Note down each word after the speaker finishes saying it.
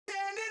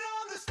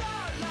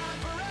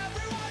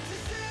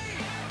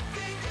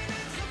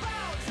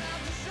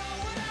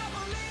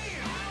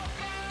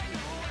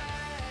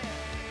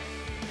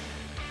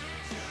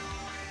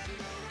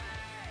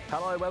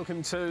Hello,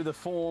 welcome to The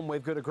Form.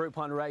 We've got a Group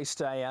 1 race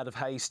day out of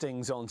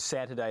Hastings on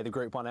Saturday, the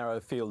Group 1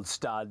 Arrowfield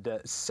Stud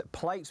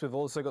Plates. We've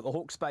also got the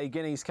Hawke's Bay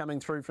Guineas coming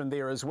through from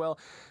there as well.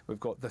 We've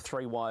got the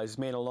three wise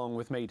men along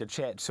with me to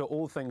chat. So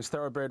all things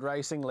thoroughbred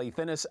racing, Leith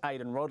Innes,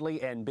 Aidan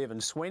Rodley and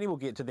Bevan Sweeney. We'll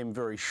get to them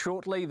very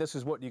shortly. This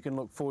is what you can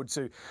look forward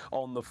to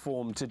on The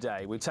Form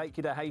today. We take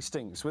you to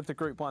Hastings with the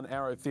Group 1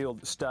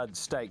 Arrowfield Stud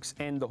Stakes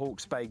and the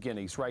Hawke's Bay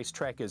Guineas. Race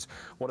trackers,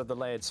 what have the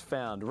lads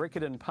found?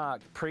 Riccarton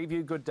Park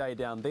preview, good day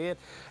down there.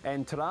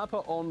 And Te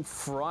Rapa on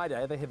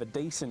Friday, they have a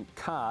decent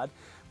card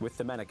with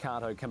the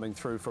Manikato coming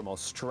through from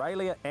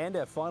Australia. And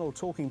our final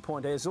talking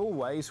point, as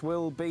always,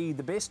 will be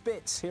the best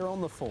bets here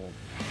on The Form.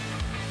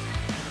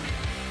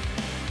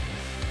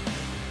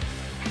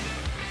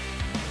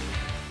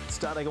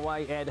 Starting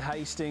away at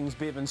Hastings,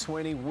 Bevan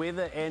Sweeney,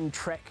 weather and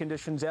track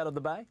conditions out of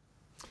the bay?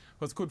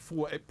 Well, it's good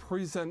for at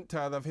present.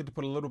 They've had to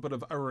put a little bit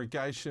of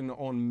irrigation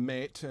on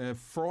Matt.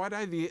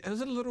 Friday, there is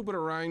a little bit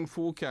of rain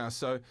forecast,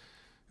 so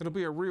it'll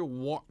be a real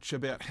watch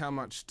about how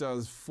much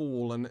does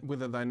fall and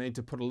whether they need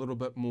to put a little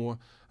bit more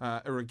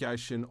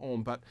irrigation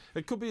on. But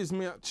it could be as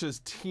much as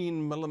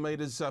 10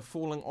 millimetres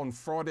falling on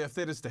Friday. If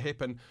that is to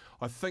happen,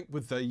 I think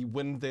with the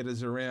wind that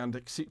is around,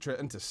 etc.,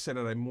 into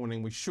Saturday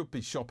morning, we should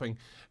be shopping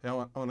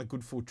on a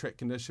good full track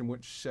condition,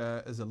 which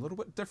is a little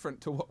bit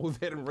different to what we've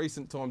had in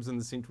recent times in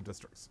the Central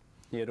Districts.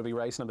 Yeah, it'll be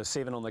race number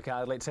 7 on the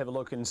card. Let's have a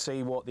look and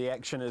see what the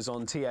action is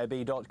on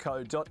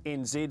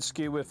tab.co.nz.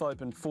 Skew-Whiff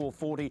open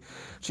 4.40.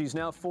 She's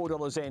now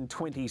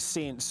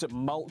 $4.20.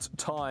 Malt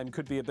Time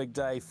could be a big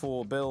day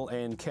for Bill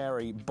and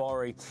Carrie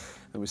Borry,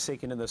 who was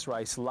second in this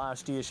race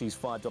last year. She's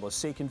 $5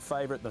 second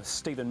favourite. The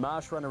Stephen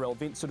Marsh runner, El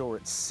Vencedor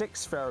at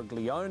 6,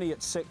 Faraglione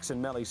at 6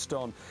 and Mally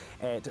Ston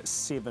at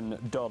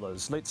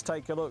 $7. Let's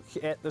take a look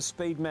at the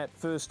speed map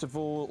first of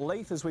all.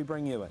 Leith, as we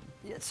bring you in.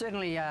 Yeah,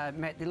 certainly,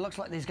 Matt, it looks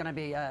like there's going to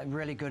be a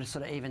really good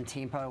sort of even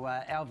tempo.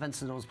 El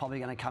Vencedor is probably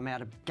going to come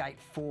out of gate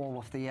 4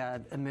 with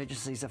the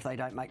emergencies if they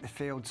don't make the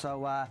field.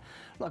 So,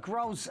 look,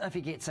 Rolls, if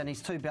he gets in,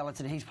 he's 2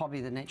 balloted. He's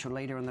probably the natural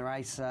leader in the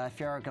race.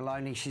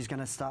 Faraglione, she's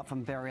going to start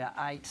from barrier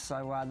 8,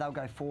 so they'll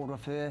go forward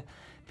with her.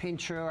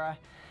 Pentura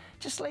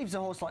just leaves a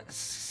horse like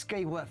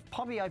Ski-Whiff.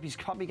 He's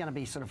probably going to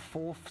be sort of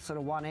 4th, sort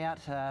of 1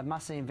 out.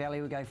 Mussey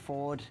Valley will go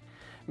forward.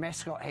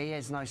 Mascot, he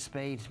has no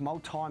speed.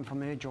 Malt Time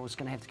from her draw is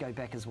going to have to go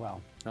back as well.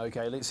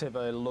 OK, let's have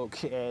a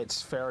look at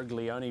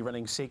Faraglione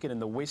running second in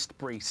the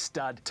Westbury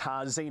Stud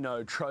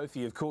Tarzino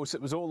Trophy. Of course,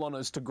 it was all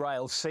honours to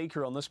Grail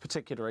Seeker on this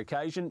particular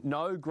occasion.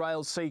 No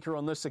Grail Seeker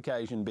on this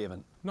occasion,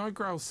 Bevan. No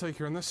Grail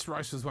Seeker, and this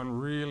race was won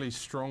really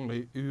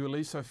strongly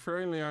early. So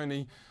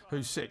Faraglione,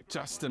 who sat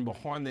just in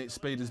behind that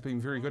speed, has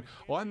been very good.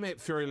 I met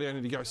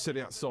Faraglione to go sit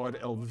outside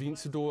El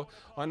Vencedor.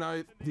 I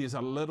know there's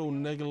a little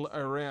niggle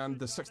around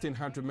the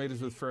 1600 metres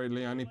with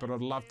Faraglione, but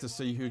I'd love to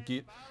see her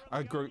get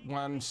a Group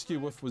 1.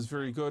 Skew-Whiff was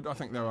very good. I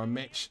think they were a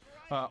match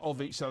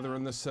of each other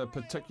in this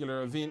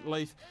particular event.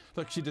 Leith,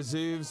 look, she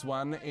deserves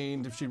one,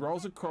 and if she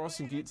rolls across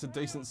and gets a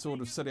decent sort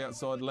of sit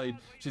outside lead,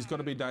 she's got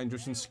to be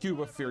dangerous, and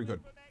Skew-Whiff very good.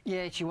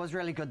 Yeah, she was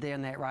really good there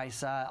in that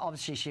race.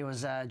 Obviously, she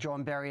was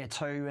drawing barrier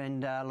 2,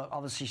 and look,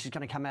 obviously she's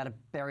going to come out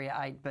of barrier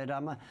 8. But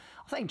I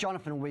think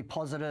Jonathan will be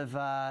positive.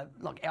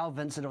 Look, El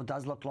Vencedor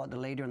does look like the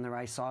leader in the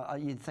race, so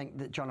you'd think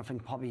that Jonathan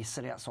can probably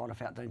sit outside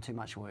without doing too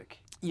much work.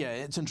 Yeah,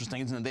 it's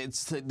interesting, isn't it?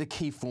 It's the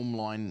key form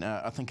line.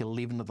 I think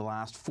 11 of the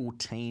last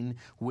 14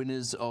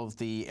 winners of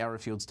the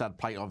Arrowfield Stud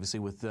Plate, obviously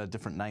with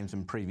different names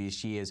in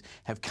previous years,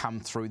 have come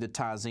through the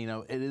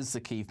Tarzino. It is the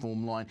key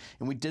form line,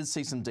 and we did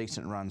see some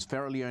decent runs.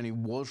 Faraglione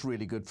was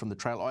really good from the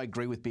trail. I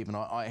agree with Bevan.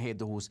 I had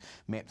the horse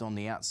mapped on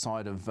the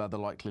outside of the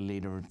likely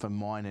leader for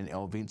mine and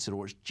El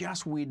Vencedor. It's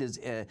just where does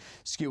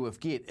Skew-Whiff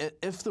get?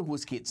 If the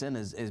horse gets in,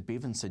 as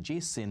Bevan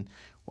suggests, then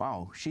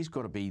wow, she's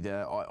got to be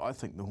I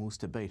think the horse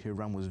to beat. Her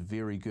run was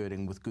very good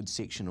and with good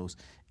sectionals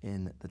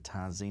in the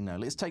Tarzino.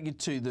 Let's take you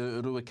to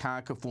the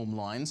Ruakaka form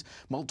lines.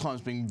 Malt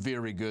Time's been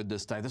very good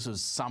this day. This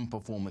was some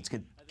performance.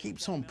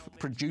 Keeps on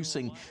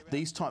producing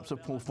these types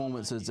of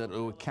performances at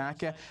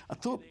Ruakaka. I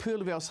thought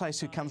Pearl of Alsace,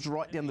 who comes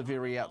right down the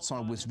very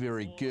outside, was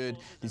very good.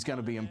 There's going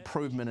to be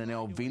improvement in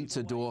El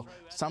Vencedor.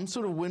 Some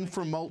sort of win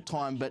from Malt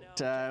Time, but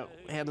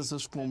how does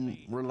this form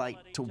relate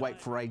to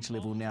Wait for Age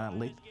level now,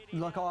 Lee?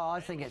 Look,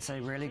 I think it's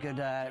a really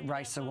good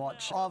race to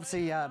watch.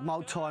 Obviously,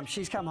 Malt Time,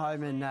 she's come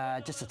home in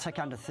just a tick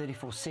under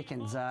 34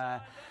 seconds.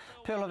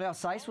 Pearl of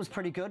Alsace was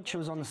pretty good. She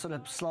was on the sort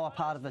of slower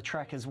part of the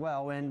track as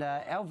well. And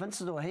El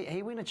Vencedor,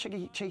 he went a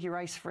cheeky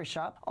race fresh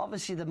up.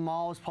 Obviously, the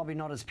mile's probably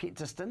not his pet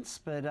distance,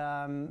 but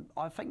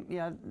I think,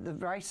 the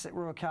race at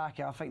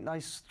Ruakaka, I think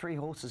those 3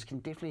 horses can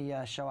definitely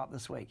show up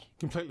this week.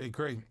 Completely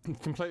agree.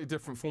 Completely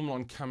different form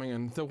line coming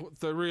in.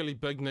 The really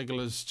big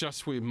niggle is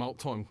just where Malt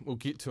Time will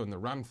get to in the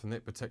run from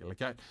that particular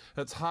gate.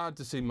 It's hard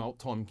to see Malt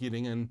Time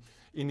getting in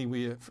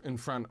anywhere in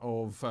front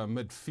of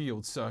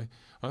midfield, so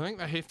I think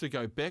they have to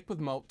go back with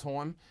Malt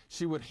Time.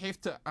 She would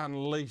have to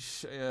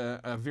unleash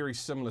a very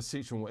similar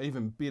section, or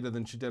even better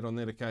than she did on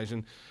that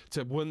occasion,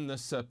 to win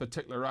this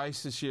particular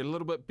race. Is she a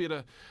little bit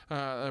better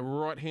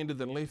right-handed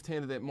than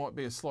left-handed? That might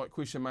be a slight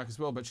question mark as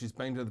well, but she's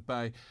been to the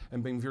Bay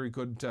and been very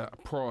good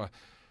prior.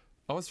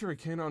 I was very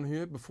keen on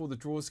her before the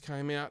draws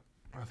came out.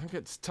 I think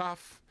it's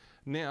tough.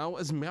 Now,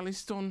 is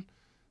Mallyston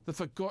the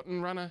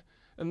forgotten runner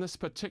in this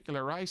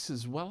particular race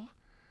as well?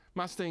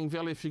 Mustang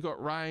Valley, if you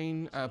got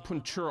rain,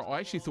 Puntura,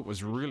 I actually thought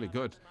was really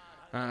good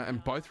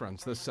in both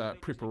runs, this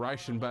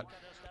preparation. But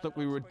look,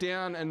 we were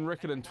down in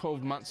Riccarton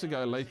 12 months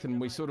ago, Leith, and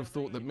we sort of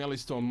thought that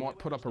Mallyston might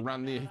put up a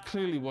run there. He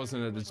clearly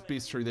wasn't at his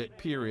best through that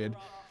period.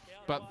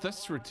 But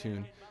this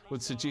return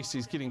would suggest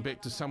he's getting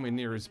back to somewhere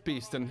near his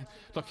best. And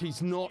look,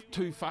 he's not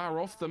too far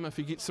off them if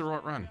he gets the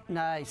right run.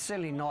 No, he's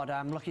certainly not.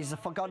 Look, he's a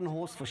forgotten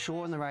horse for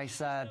sure in the race,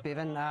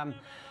 Bevan.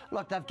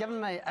 Look, they've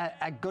given him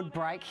a good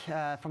break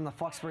from the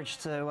Foxbridge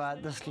to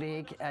this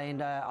leg,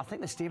 and I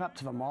think the step up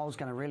to the mile is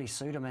going to really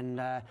suit him.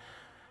 And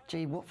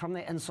gee, from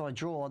that inside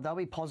draw, they'll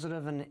be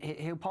positive, and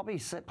he'll probably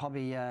sit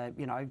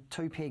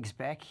 2 pegs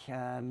back,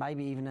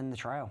 maybe even in the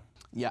trail.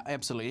 Yeah,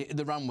 absolutely.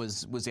 The run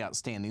was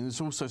outstanding.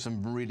 There's also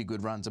some really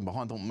good runs in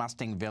behind. I thought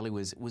Mustang Valley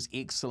was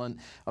excellent.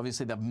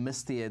 Obviously, they've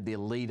missed their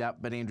lead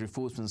up, but Andrew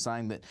Forsman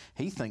saying that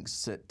he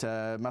thinks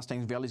that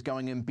Mustang Valley's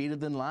going in better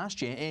than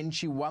last year, and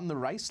she won the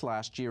race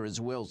last year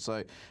as well.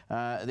 So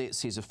that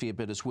says a fair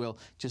bit as well.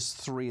 Just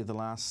 3 of the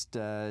last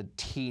 10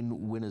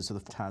 winners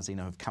of the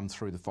Tarzino have come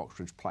through the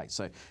Foxbridge Plate.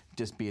 So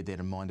just bear that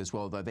in mind as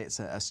well, though that's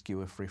a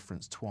Skewiff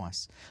reference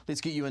twice.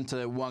 Let's get you into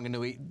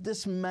Wanganui.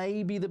 This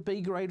may be the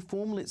B-grade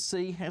form. Let's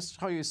see.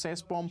 Hoyo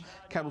Sassbomb,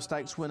 Cattle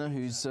Stakes winner,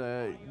 who's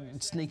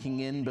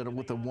sneaking in, but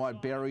with a wide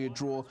barrier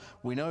draw.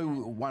 We know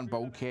one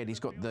Bold Cat, he's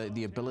got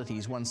the ability.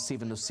 He's won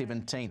 7 of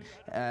 17.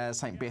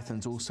 St.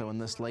 Bethan's also in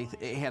this, Leith.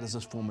 How does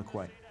this form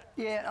equate?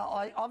 Yeah,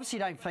 I obviously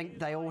don't think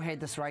they all had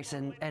this race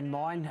in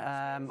mind.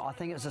 I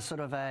think it was a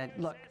sort of a,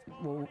 look,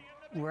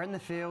 we're in the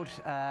field,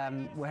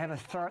 we'll have a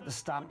throw at the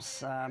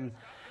stumps.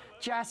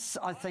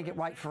 I think at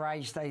weight for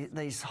age,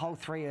 these whole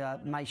 3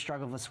 may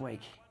struggle this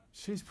week.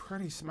 She's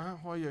pretty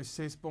smart, Hoyo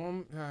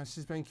Sassbomb.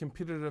 She's been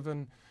competitive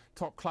in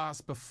top class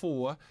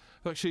before.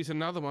 Look, she's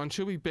another one.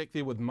 She'll be back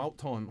there with Malt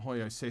Time,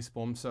 Hoyo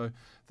Sassbomb, so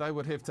they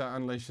would have to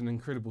unleash an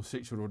incredible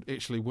section to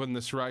actually win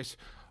this race.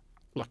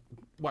 Look,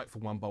 wait for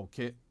One Bold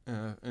Cat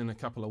in a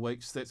couple of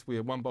weeks. That's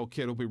where One Bold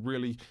Cat will be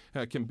really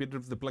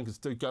competitive. The blinkers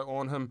do go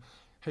on him.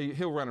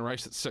 He'll run a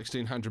race at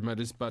 1,600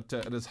 metres, but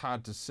it is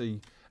hard to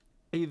see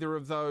either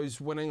of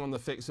those winning on the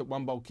facts that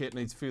One Bold Cat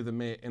needs further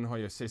mat, and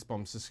Hoyo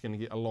Sassbomb's just going to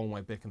get a long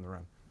way back in the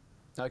run.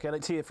 OK,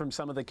 let's hear from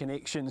some of the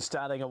connections,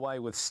 starting away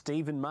with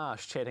Stephen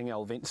Marsh chatting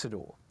El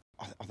Vencedor.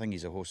 I think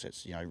he's a horse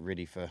that's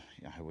ready for,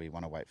 we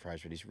want to weight for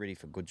age, but he's ready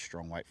for good,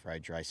 strong weight for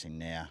age racing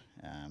now.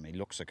 He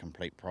looks a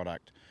complete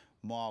product.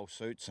 Mile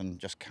suits, and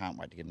just can't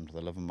wait to get him to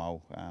the Living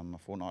Mile a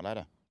fortnight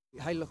later.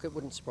 Hey, look, it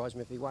wouldn't surprise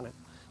me if he won it,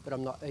 but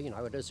I'm not.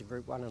 It is a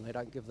Group 1 and they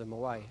don't give them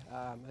away.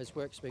 His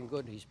work's been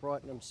good. He's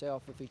brightened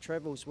himself. If he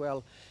travels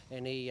well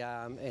and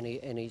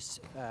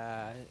he's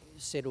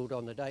settled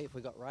on the day, if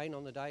we got rain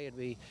on the day, it'd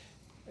be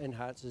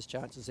enhance his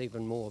chances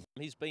even more.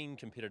 He's been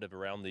competitive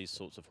around these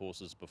sorts of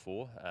horses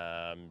before,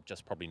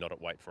 just probably not at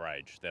weight for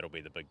age. That'll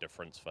be the big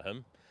difference for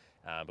him,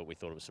 but we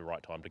thought it was the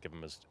right time to give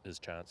him his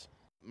chance.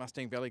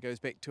 Mustang Valley goes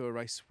back to a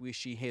race where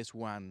she has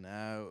won.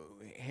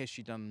 Has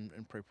she done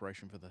in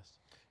preparation for this?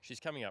 She's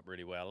coming up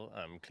really well.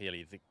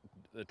 Clearly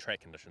the track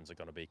conditions are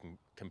going to be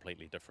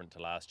completely different to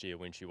last year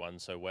when she won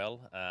so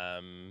well,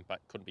 but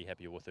couldn't be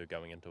happier with her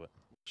going into it.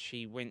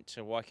 She went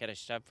to Waikato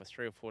Stud for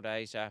 3 or 4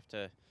 days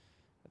after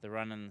the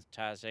run in the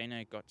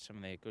Tarzino, got some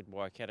of their good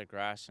Waikato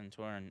grass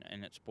into her,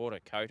 and it's brought her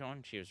coat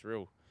on. She was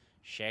real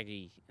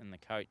shaggy in the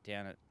coat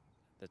down at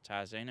the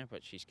Tarzino,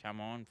 but she's come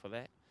on for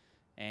that.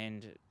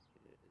 And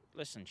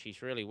listen,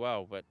 she's really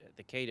well, but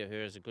the key to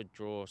her is a good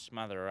draw,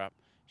 smother her up.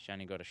 She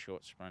only got a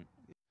short sprint.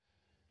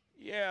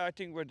 Yeah, I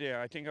think we're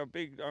there. I think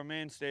our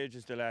main stage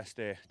is the last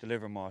day, the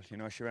Living Mile.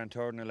 She ran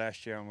third in the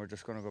last year, and we're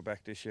just going to go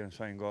back this year and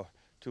try and go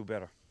 2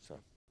 better. So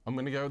I'm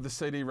going to go with the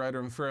CD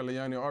Raider and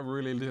Ferraleone. I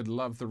really did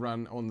love the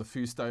run on the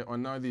first day. I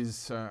know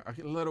there's a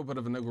little bit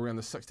of a niggle around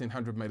the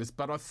 1,600 metres,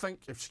 but I think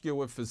if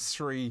Skewiff is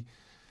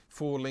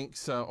 3-4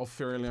 lengths off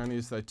Ferraleone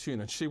as they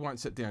turn, and she won't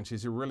sit down.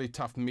 She's a really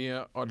tough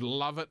mare. I'd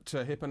love it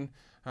to happen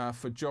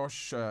for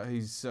Josh.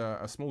 He's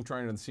a small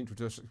trainer in the Central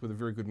District with a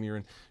very good mare,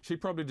 and she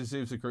probably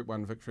deserves a Group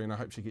 1 victory, and I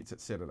hope she gets it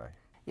Saturday.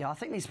 Yeah, I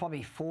think there's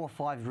probably 4 or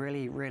 5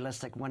 really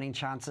realistic winning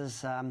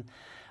chances.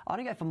 I'm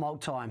going to go for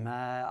Malt Time.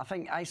 I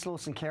think Ace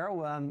Lawson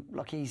Carroll,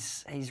 look,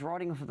 he's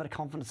riding with a bit of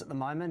confidence at the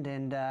moment,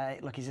 and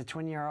look, he's a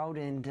 20-year-old,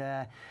 and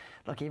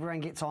look,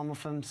 everyone gets on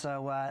with him,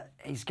 so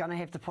he's going to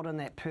have to put in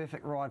that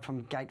perfect ride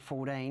from gate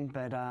 14,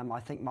 but I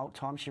think Malt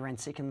Time, she ran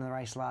second in the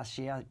race last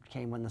year,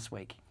 can win this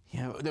week.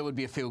 Yeah, that would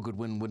be a feel-good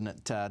win, wouldn't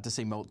it, to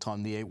see Malt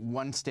Time there.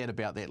 One stat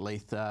about that,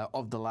 Leith,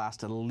 of the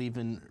last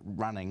 11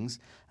 runnings,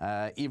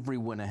 every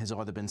winner has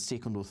either been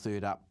second or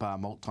third up.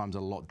 Malt Time's a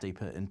lot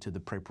deeper into the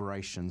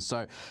preparation.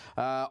 So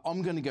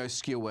I'm going to go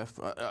Skewiff.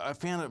 I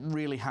found it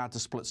really hard to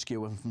split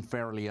Skewiff and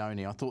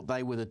Ferraleone. I thought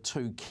they were the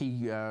 2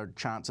 key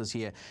chances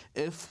here.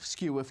 If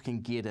Skewiff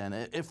can get in,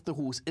 if the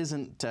horse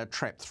isn't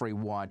trapped 3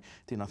 wide,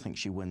 then I think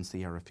she wins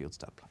the Arrowfield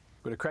Stud Plate.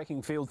 Got a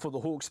cracking field for the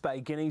Hawke's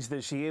Bay Guineas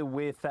this year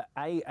with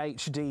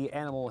AHD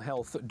Animal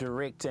Health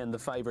Direct and the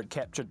favourite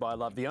Captured by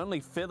Love. The only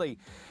filly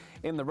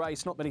in the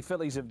race, not many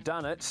fillies have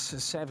done it.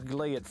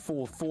 Savagly at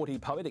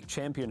 $4.40. Poetic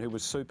Champion, who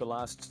was super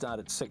last start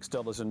at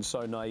 $6, and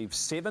So Naive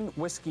 7.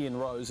 Whiskey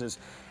and Roses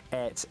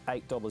at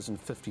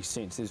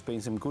 $8.50. There's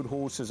been some good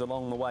horses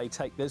along the way.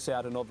 Take this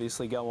out and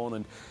obviously go on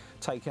and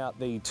take out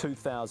the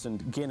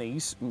 2,000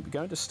 guineas. We're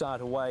going to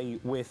start away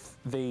with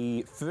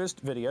the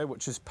first video,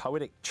 which is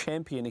Poetic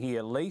Champion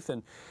here, Leith,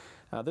 and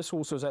this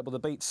horse was able to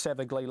beat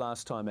Savagly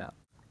last time out.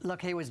 Look,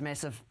 he was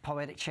massive,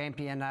 Poetic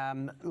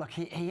Champion. Look,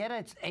 he had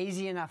an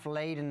easy enough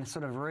lead and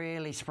sort of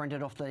really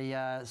sprinted off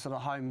the sort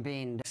of home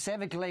bend.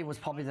 Savagly was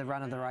probably the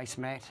run of the race,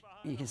 Matt.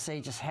 You can see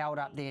just held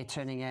up there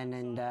turning in,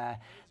 and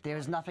there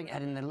was nothing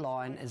hitting the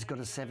line as good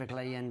as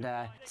Savagly.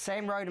 And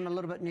Sam rode him a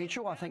little bit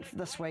neutral. I think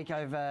this week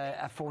over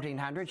a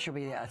 1400, she'll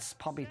be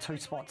probably 2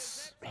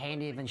 spots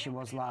handier than she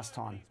was last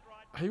time.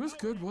 He was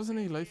good, wasn't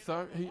he, Leith,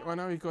 though? I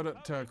know he got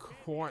it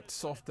quite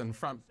soft in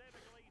front.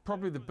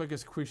 Probably the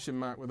biggest question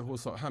mark with a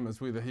horse like him is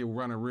whether he'll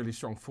run a really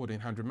strong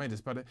 1400 metres.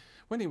 But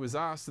when he was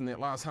asked in that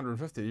last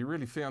 150, he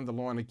really found the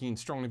line again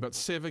strongly. But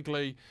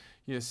Savagly,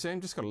 yeah, Sam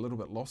just got a little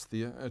bit lost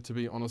there, to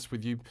be honest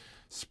with you.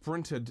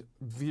 Sprinted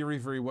very,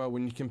 very well.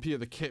 When you compare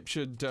the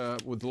Captured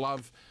with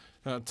Love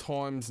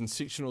times and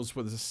sectionals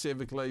with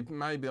Savagly,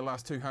 maybe the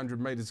last 200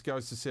 metres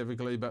goes to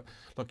Savagly. But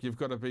look, you've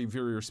got to be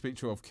very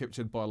respectful of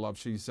Captured by Love.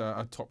 She's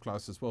a top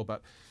class as well.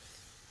 But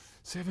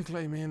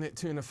Savagly, man, that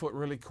turn of foot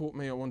really caught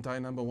me on day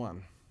number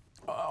 1.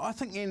 I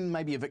think then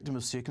maybe a victim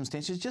of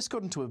circumstances. Just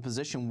got into a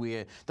position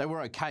where they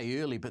were okay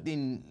early, but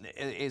then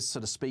as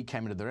sort of speed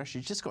came into the race,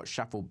 she just got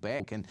shuffled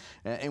back. And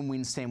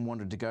when Sam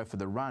wanted to go for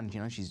the run, you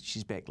know,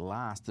 she's back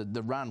last.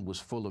 The run was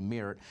full of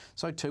merit.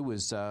 So too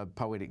was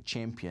Poetic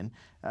Champion.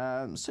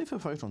 Super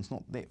Photon's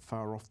not that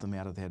far off them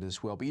out of that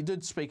as well. But you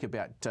did speak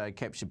about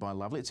Captured by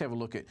Love. Let's have a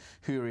look at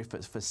her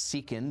efforts for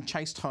second.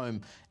 Chased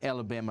home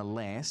Alabama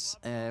Lass,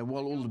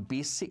 while all the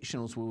best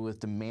sectionals were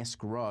with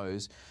Damask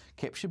Rose.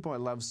 Captured by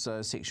Love's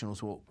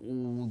sectionals were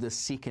all the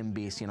second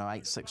best, you know,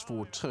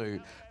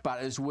 8.642. But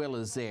as well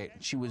as that,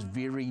 she was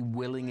very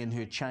willing in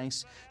her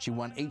chase. She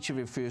won each of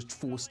her first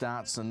 4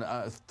 starts, and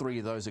 3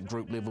 of those at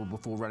group level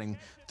before running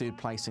 3rd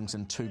placings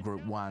in 2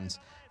 Group 1s.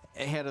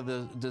 How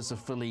does the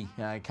filly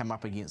come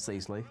up against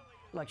these, Lee?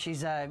 Look,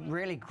 she's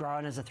really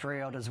grown as a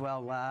 3-year-old as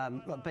well.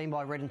 Being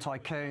by Red and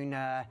Tycoon,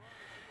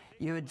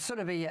 you would sort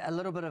of be a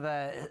little bit of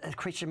a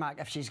question mark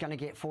if she's going to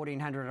get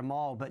 1400 a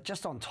mile, but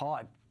just on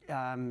type.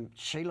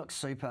 She looks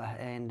super,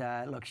 and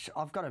look,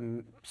 I've got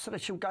a sort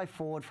of, she'll go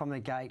forward from the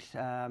gate.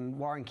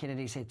 Warren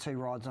Kennedy's had 2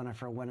 rides on her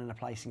for a win and a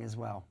placing as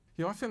well.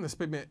 Yeah, I found this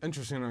bit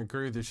interesting, and I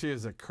agree with you. She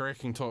is a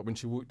cracking type. When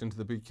she walked into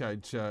the big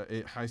cage at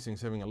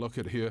Hastings, having a look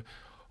at her,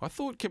 I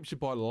thought Captured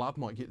by Love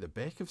might get the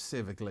back of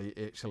Savagly,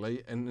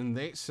 actually, and in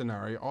that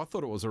scenario, I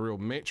thought it was a real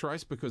match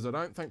race, because I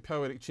don't think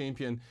Poetic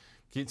Champion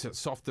gets it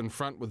soft in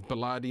front with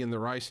Bilardi in the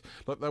race.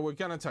 Look, they were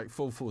going to take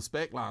full force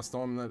back last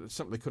time, they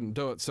simply couldn't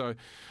do it. So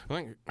I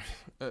think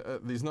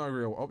there's no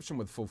real option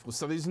with full force.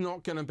 So there's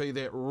not going to be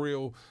that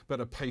real bit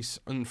of pace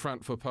in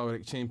front for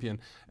Poetic Champion,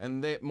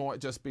 and that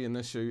might just be an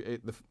issue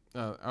at the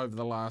over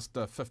the last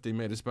 50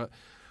 metres. But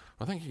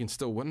I think you can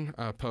still win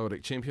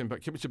Poetic Champion.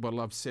 But Captured by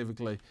Love,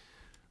 Savagly,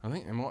 I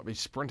think they might be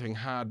sprinting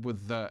hard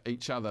with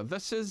each other.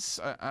 This is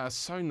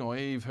So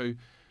Naive, who,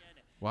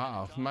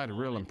 wow, made a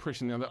real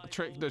impression. Now, the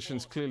track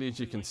conditions, clearly, as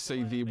you can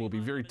see there, will be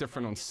very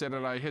different on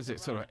Saturday. Has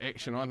that sort of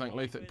action, I think,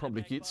 Leith, it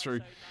probably gets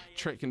through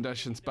track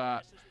conditions.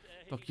 But,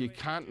 look, you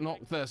can't knock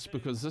this,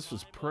 because this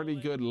was pretty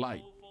good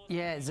late.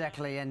 Yeah,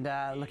 exactly. And,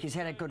 look, he's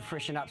had a good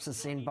freshen up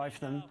since then, both of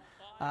them.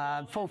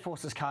 Full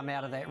Force has come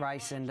out of that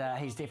race, and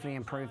he's definitely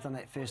improved on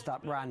that first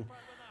up run.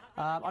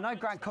 I know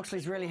Grant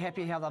Cooksley's really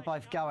happy how they're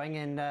both going,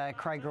 and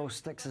Craig Rawls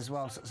sticks as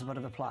well, so it's a bit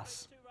of a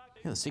plus.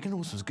 Yeah, the second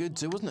horse was good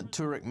too, wasn't it?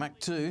 Turek Muck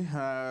too,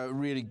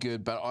 really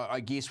good. But I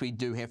guess we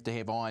do have to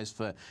have eyes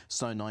for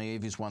So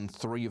Naive. He's won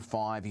 3 of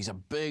 5. He's a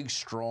big,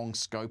 strong,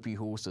 scopy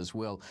horse as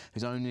well,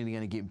 who's only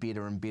going to get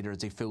better and better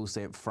as he fills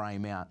that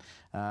frame out.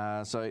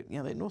 So, you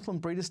know, that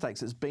Northland Breeders'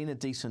 Stakes, it's been a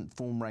decent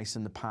form race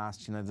in the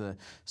past. You know,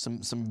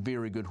 some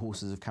very good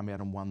horses have come out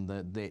and won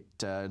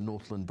that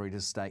Northland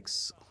Breeders'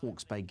 Stakes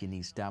Hawke's Bay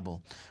Guineas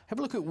double. Have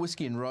a look at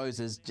Whiskey and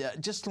Roses,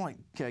 just like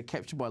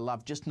Captured by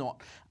Love, just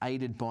not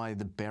aided by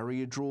the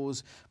barrier draws.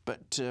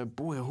 But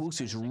boy, a horse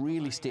who's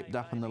really stepped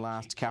up in the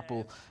last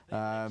couple.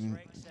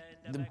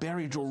 The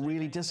barrier draw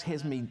really just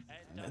has me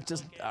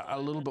just a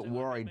little bit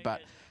worried,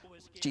 but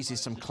geez,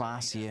 there's some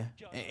class here,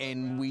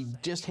 and we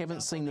just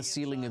haven't seen the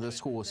ceiling of this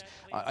horse.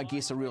 I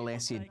guess a real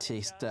acid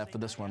test for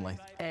this one, Leith.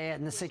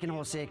 And the second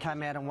horse there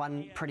came out and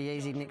won pretty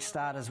easy next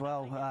start as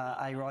well,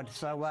 A-Rod.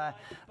 So,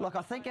 look,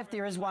 I think if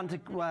there is one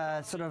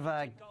to sort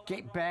of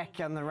get back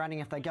on the running,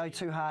 if they go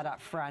too hard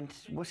up front,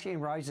 Whiskey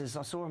and Roses,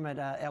 I saw him at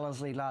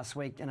Ellerslie last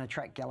week in a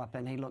track gallop,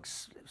 and he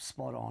looks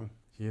spot on.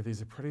 Yeah,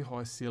 there's a pretty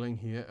high ceiling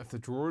here. If the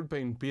draw had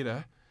been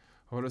better,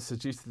 I would have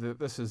suggested that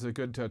this is a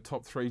good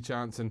top 3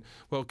 chance and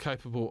well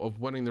capable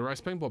of winning the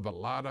race. Being by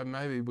Bilardo,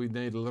 maybe we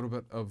need a little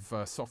bit of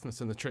softness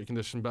in the track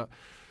condition, but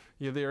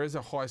yeah, there is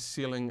a high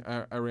ceiling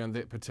around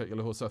that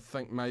particular horse. I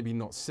think maybe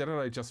not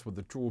Saturday just with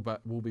the draw, but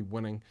we'll be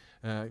winning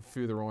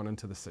further on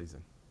into the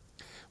season.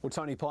 Well,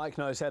 Tony Pike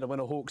knows how to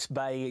win a Hawke's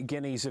Bay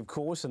Guineas, of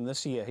course, and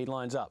this year he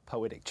lines up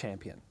Poetic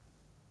Champion.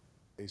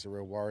 He's a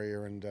real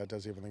warrior and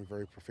does everything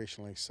very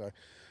professionally, so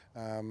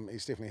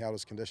he's definitely held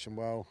his condition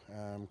well.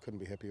 Couldn't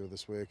be happier with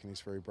his work, and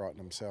he's very bright in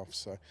himself,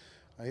 so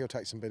he'll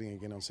take some bidding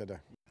again on Saturday.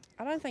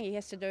 I don't think he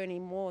has to do any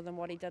more than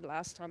what he did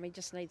last time. He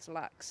just needs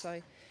luck,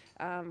 so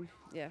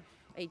yeah,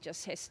 he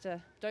just has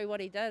to do what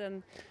he did,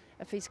 and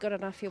if he's good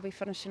enough, he'll be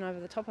finishing over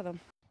the top of them.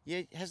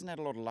 Yeah, he hasn't had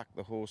a lot of luck,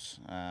 the horse.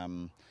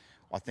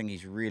 I think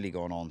he's really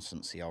gone on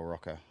since the old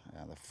rocker.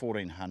 The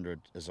 1400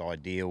 is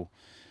ideal.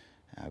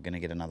 We're going to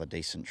get another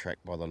decent track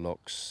by the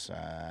looks,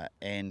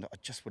 and I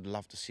just would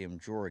love to see him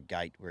draw a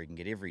gate where he can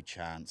get every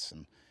chance.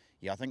 And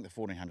yeah, I think the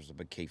 1400 is a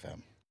big key for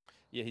him.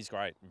 Yeah, he's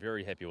great.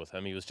 Very happy with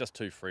him. He was just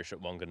too fresh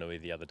at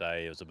Wanganui the other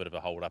day. It was a bit of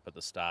a hold up at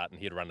the start, and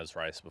he'd run his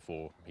race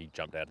before he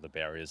jumped out of the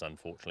barriers,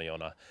 unfortunately,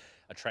 on a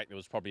track that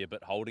was probably a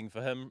bit holding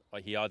for him.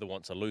 He either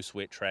wants a loose,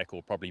 wet track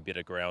or probably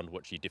better ground,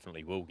 which he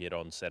definitely will get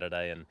on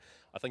Saturday. And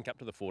I think up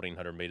to the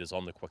 1400 metres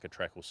on the quicker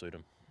track will suit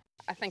him.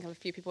 I think a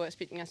few people were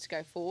expecting us to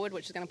go forward,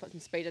 which is going to put some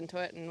speed into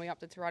it, and we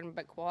opted to ride him a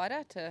bit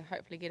quieter to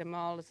hopefully get a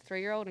mile as a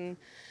 3-year-old, and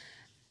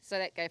so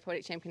that gave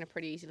Poetic Champion a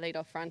pretty easy lead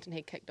off front, and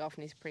he kicked off,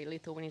 and he's pretty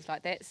lethal when he's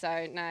like that.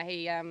 So no,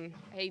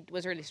 he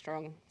was really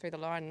strong through the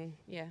line, and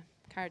yeah,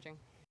 encouraging.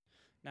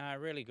 No, a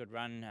really good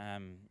run.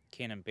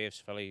 Ken and Bev's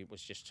filly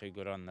was just too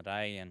good on the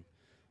day, and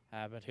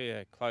but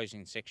her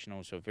closing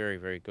sectionals were very,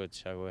 very good,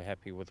 so we're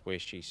happy with where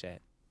she sat.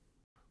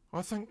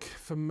 I think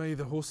for me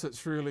the horse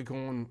that's really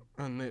gone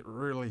in that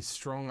really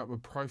strong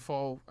upward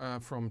profile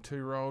from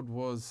 2-year-old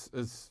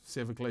is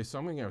Savaglee. So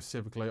I'm going to go with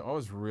Savaglee. I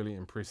was really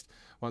impressed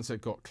once it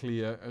got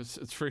clear.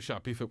 Its fresh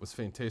up effort was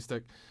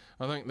fantastic.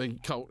 I think the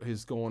colt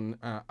has gone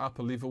up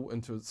a level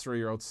into its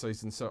 3-year-old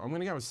season. So I'm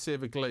going to go with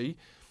Savaglee.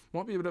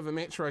 Might be a bit of a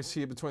match race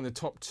here between the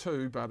top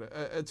two, but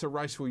it's a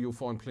race where you'll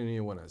find plenty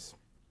of winners.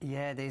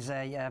 Yeah, there's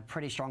a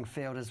pretty strong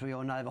field, as we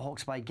all know. The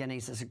Hawke's Bay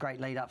Guineas is a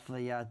great lead up for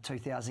the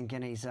 2000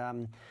 Guineas.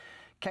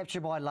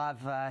 Captured by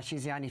Love,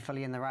 she's the only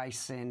filly in the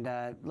race, and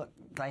look,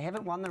 they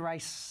haven't won the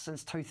race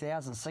since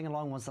 2000. Sing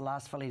Along was the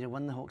last filly to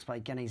win the Hawke's Bay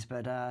Guineas,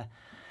 but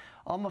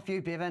I'm with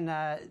you, Bevan.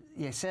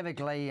 Yeah,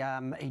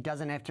 Savaglee, he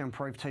doesn't have to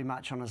improve too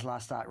much on his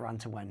last start run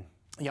to win.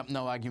 Yep,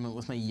 no argument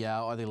with me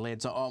either,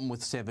 lads. I'm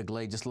with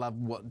Savaglee. Just love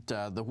what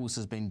the horse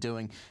has been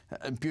doing.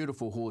 A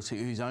beautiful horse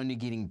who's only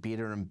getting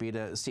better and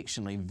better.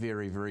 Sectionally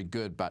very, very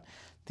good, but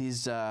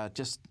there's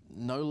just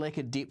no lack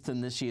of depth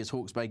in this year's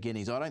Hawke's Bay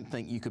Guineas. I don't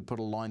think you could put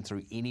a line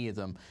through any of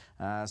them,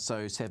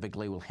 so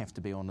Savaglee will have to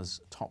be on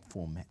his top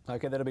form, Matt.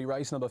 OK, that'll be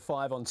race number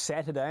 5 on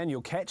Saturday, and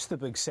you'll catch the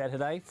big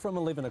Saturday from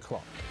 11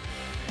 o'clock.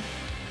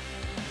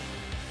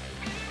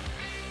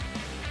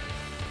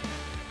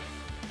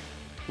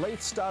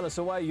 Leith, start us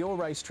away, your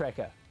race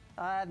tracker.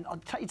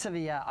 I'll take you to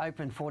the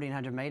Open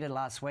 1400 metre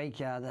last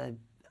week. At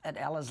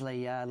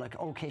Ellerslie, look,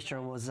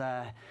 Orchestra was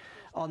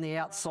on the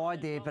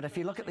outside there, but if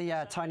you look at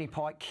the Tony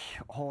Pike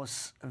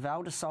horse,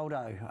 Val de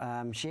Soldo,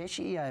 she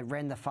actually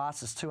ran the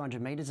fastest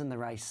 200 metres in the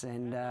race,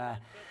 and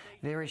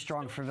very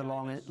strong through the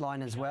long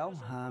line as well.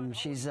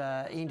 She's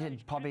entered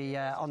probably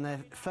on the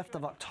 5th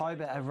of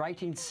October, a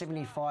rating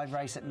 75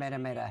 race at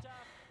Matamata.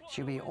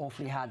 She'll be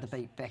awfully hard to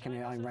beat back in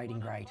her own rating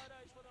grade.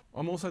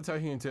 I'm also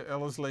taking into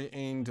Ellerslie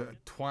and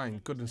Twain.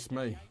 Goodness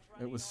me,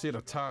 it was set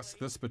a task,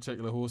 this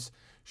particular horse.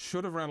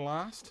 Should have run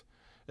last.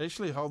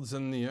 Actually holds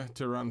in there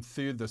to run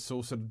third. This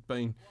horse had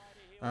been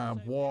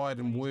wide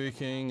and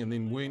working, and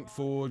then went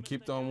forward,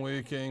 kept on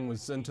working,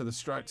 was into the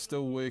straight,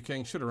 still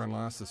working. Should have run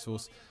last, this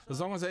horse.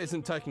 As long as it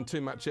hasn't taken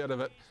too much out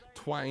of it,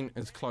 Twain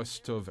is close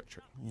to a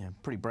victory. Yeah,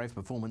 pretty brave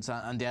performance,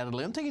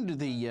 undoubtedly. I'm taking to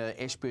the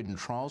Ashburton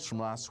trials from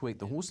last week.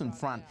 The horse in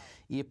front,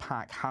 Air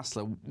Park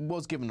Hustler,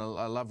 was given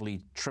a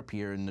lovely trip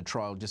here in the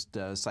trial, just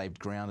saved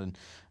ground.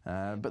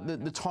 And but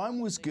the time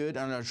was good,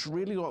 and I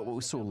really like what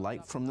we saw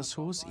late from this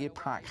horse, Air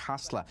Park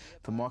Hustler,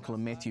 for Michael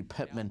and Matthew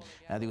Pittman.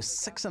 There was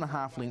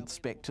 6.5 lengths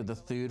back to the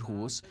third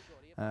horse.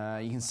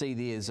 You can see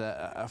there's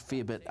a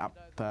fair bit up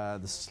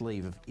the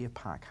sleeve of Air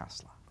Park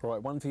Hustler. Right,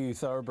 one for you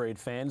thoroughbred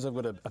fans. I've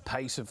got a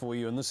pacer for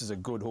you, and this is a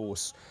good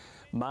horse.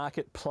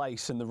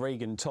 Marketplace in the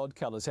Regan Todd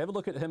colours. Have a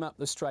look at him up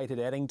the straight at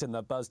Addington.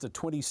 They buzzed a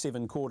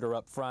 27 quarter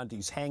up front.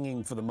 He's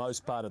hanging for the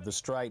most part of the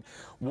straight.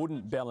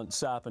 Wouldn't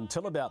balance up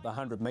until about the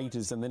 100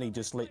 metres, and then he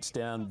just lets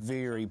down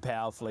very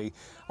powerfully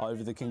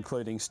over the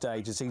concluding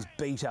stages. He's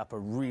beat up a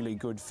really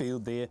good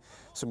field there.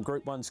 Some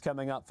Group 1s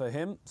coming up for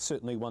him.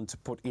 Certainly one to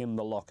put in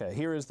the locker.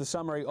 Here is the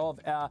summary of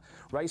our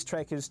race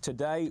trackers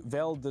today.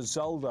 Val de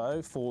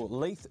Soldo for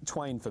Leith,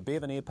 Twain for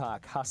Bevan, Air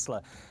Park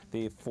Hustler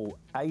there for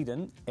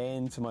Aidan,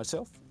 and for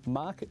myself,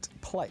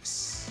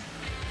 Marketplace.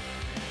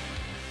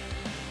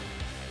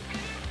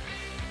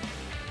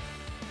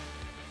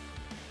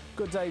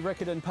 Good day,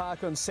 Riccarton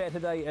Park on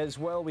Saturday as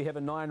well. We have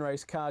a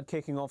 9-race card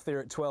kicking off there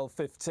at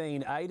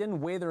 12:15.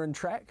 Aidan, weather and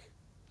track?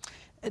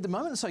 At the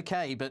moment it's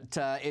okay, but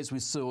as we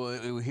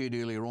heard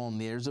earlier on,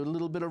 there's a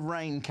little bit of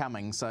rain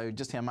coming, so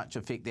just how much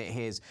effect that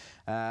has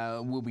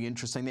will be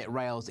interesting. That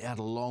rail's out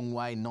a long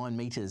way, 9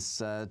 metres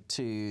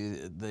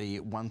to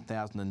the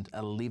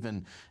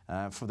 1,011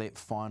 for that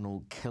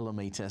final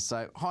kilometre.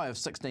 So high of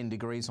 16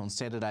 degrees on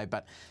Saturday,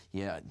 but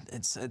yeah,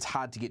 it's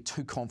hard to get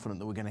too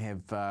confident that we're going to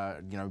have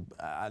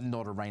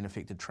not a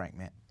rain-affected track,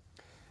 Matt.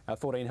 Our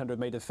 1,400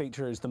 metre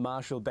feature is the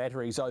Marshall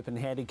Batteries Open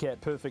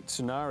Handicap Perfect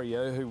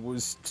Scenario, who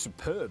was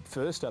superb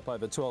first up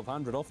over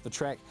 1,200 off the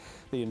track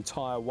the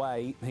entire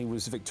way. He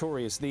was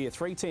victorious there.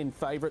 3:10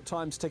 favourite,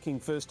 times ticking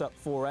first up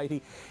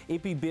 480.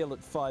 Epi Bell at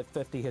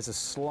 550 has a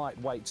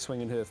slight weight swing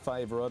in her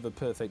favour over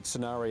Perfect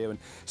Scenario, and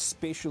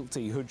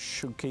Specialty Hood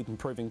should keep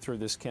improving through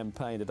this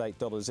campaign at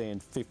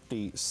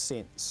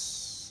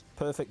 $8.50.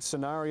 Perfect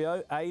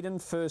Scenario, Aidan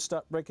first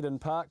up, Riccarton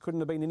Park,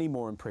 couldn't have been any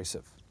more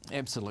impressive.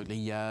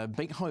 Absolutely.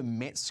 Big home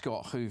Matt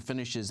Scott, who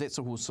finishes, that's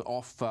a horse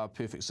off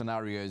Perfect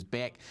Scenario's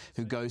back,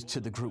 who goes to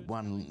the Group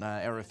 1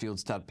 Arrowfield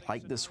Stud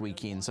Plate this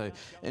weekend. So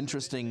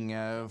interesting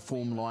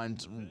form line,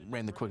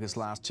 ran the quickest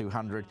last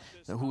 200.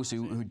 The horse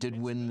who did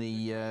win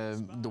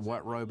the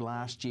White Robe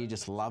last year,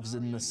 just loves it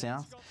in the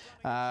south.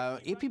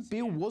 Epi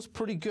Bell was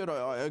pretty good,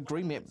 I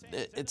agree, Matt.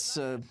 It's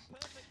a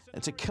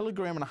 1.5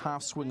 kilogram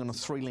swing on a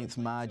 3-length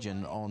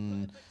margin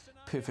on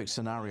Perfect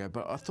Scenario,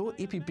 but I thought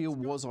Epi Bell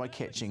was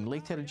eye-catching.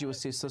 Leith, how did you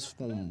assess this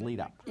form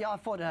lead-up? Yeah, I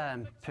thought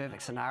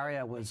Perfect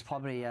Scenario was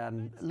probably a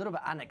little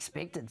bit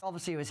unexpected.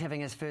 Obviously, he was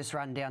having his first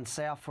run down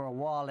south for a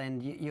while,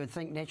 and you would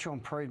think natural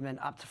improvement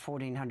up to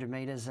 1,400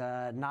 metres.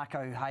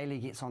 Narco Haley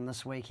gets on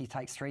this week. He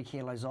takes 3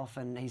 kilos off,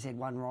 and he's had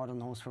one ride on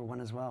the horse for a win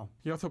as well.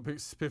 Yeah, I thought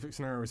Perfect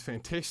Scenario was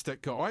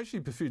fantastic. I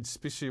actually preferred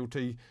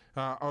Specialty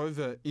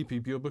over Epi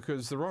Bell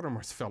because the rider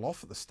almost fell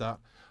off at the start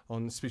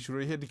on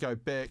Specialty. He had to go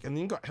back and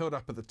then got held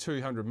up at the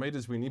 200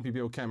 metres when Epi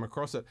Bell came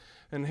across it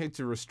and had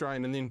to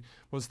restrain, and then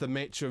was the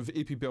match of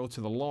Epi Bell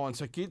to the line.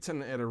 So it gets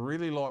in at a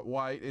really light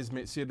weight. As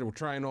Matt said, it'll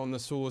train on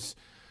this horse.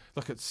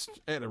 Look, it's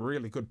at a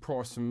really good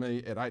price for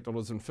me at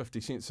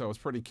 $8.50, so I was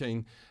pretty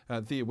keen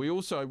there. We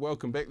also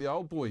welcome back the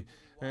old boy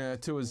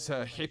to his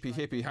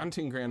happy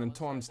hunting ground and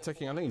time's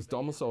ticking. I think he's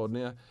domiciled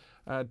now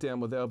down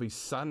with Albie's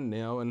son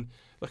now, and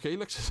look, he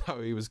looks as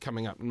though he was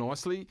coming up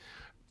nicely.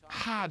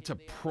 Hard to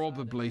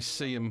probably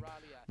see him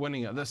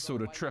winning at this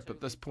sort of trip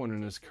at this point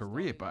in his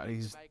career, but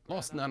he's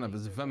lost none of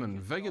his vim and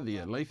vigour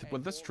there, Leith,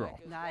 with this trial.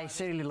 No, he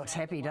certainly looks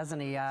happy, doesn't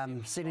he?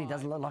 Certainly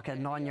doesn't look like a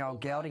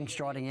 9-year-old gelding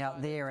striding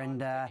out there,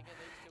 and yeah,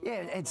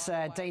 it's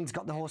Dean's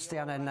got the horse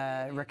down in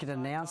Riccarton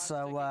now,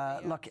 so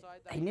look,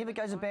 he never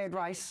goes a bad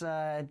race.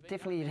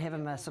 Definitely you'd have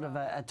him a sort of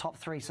a top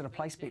 3 sort of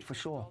place bet for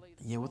sure.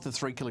 Yeah, with the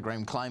 3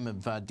 kilogram claim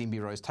of Denby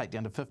Rose take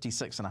down to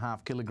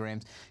 56.5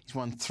 kilograms. He's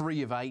won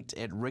 3 of 8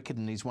 at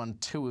Riccarton. He's won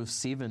 2 of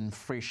 7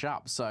 fresh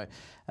up, so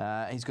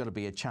he's got to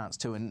be a chance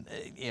too. And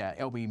yeah,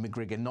 Albie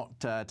McGregor not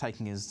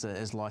taking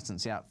his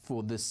licence out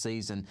for this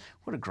season.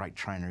 What a great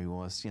trainer he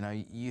was. You know,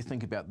 you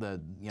think about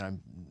the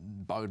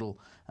Bodle,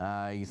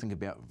 you think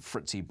about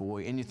Fritzy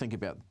Boy, and you think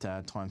about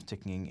Times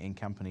Ticking and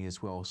company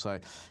as well. So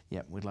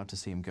yeah, we'd love to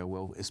see him go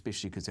well,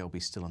 especially because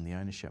Albie's still in the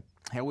ownership.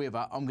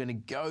 However, I'm going to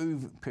go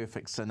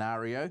Perfect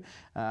Scenario.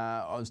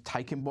 I was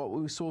taken by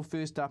what we saw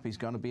first up. He's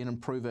going to be an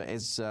improver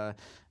as,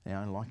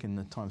 like in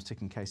the Times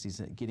Ticking case, he's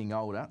getting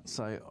older.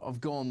 So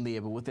I've gone there,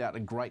 but without a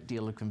great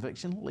deal of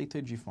conviction. Leith,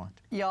 who'd you find?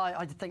 Yeah,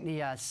 I think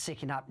the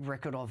second up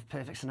record of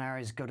Perfect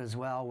Scenario is good as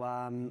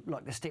well.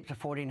 Look, the step to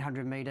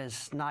 1,400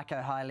 metres,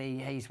 Narco Haley,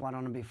 he's won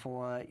on him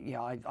before.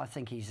 Yeah, I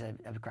think he's a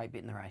great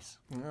bet in the race.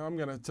 I'm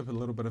going to tip a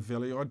little bit of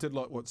value. I did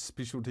like what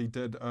Specialty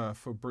did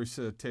for Bruce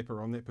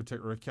Tapper on that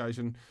particular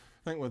occasion.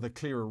 I think with a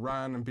clearer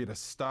run and better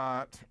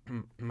start,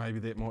 maybe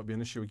that might be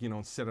an issue again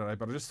on Saturday,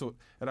 but I just thought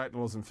at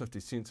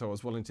 $8.50 I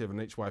was willing to have an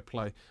each-way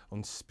play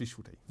on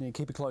Specialty. Yeah,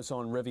 keep a close eye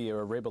on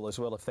Riviera Rebel as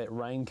well. If that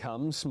rain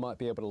comes, might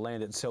be able to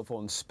land itself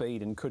on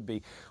speed and could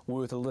be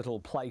worth a little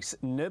place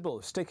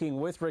nibble. Sticking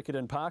with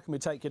Riccarton Park, and we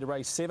take you to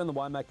race 7, the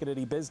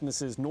Waimakariri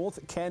Businesses North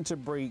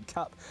Canterbury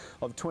Cup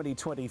of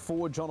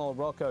 2024. John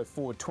O'Rocco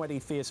 420,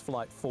 Fierce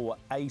Flight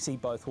 480,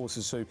 both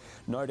horses who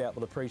no doubt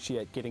will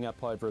appreciate getting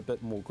up over a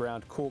bit more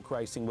ground. Cork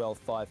racing well,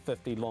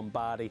 550.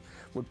 Lombardi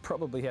would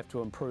probably have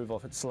to improve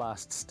off its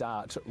last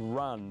start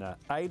run.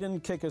 Aidan,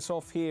 kick us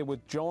off here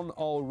with John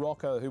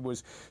O'Rocco, who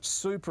was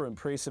super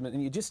impressive,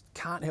 and you just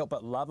can't help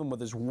but love him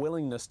with his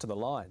willingness to the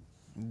line.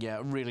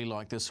 Yeah, really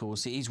like this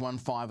horse. He's won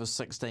 5 of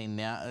 16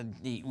 now.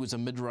 He was a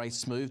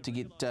mid-race move to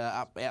get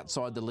up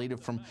outside the leader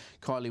from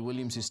Kylie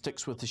Williams, who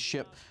sticks with the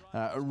ship.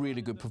 A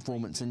really good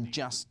performance and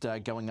just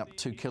going up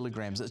 2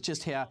 kilograms. It's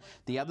just how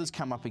the others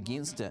come up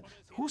against it.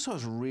 The horse I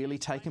was really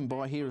taken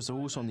by here is the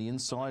horse on the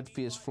inside,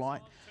 Fierce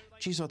Flight.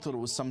 Geez, I thought it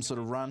was some sort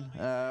of run.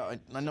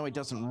 I know he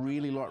doesn't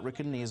really like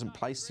Riccarton. He hasn't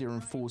placed there in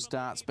 4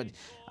 starts, but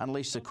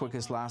unleashed the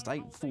quickest last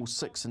 8, 4,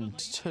 6 and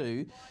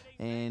 2.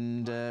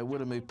 And would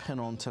have moved pin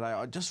on today.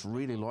 I just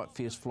really like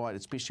Fierce Flight,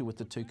 especially with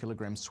the 2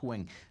 kilogram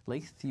swing.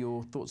 Leith,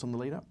 your thoughts on the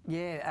lead-up?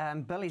 Yeah,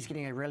 Billy's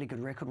getting a really good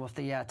record with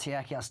the Te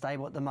Akau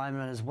stable at the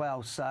moment as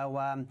well.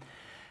 So,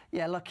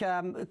 Yeah, look,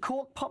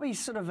 Cork probably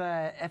sort of,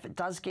 if it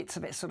does get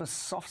to that sort of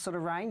soft sort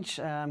of range,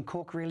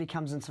 Cork really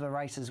comes into the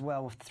race as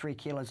well with 3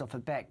 kilos off her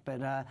back.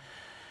 But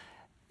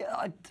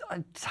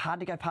it's hard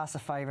to go past the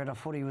favourite. I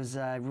thought he was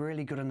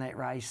really good in that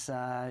race.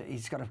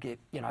 He's got to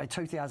get,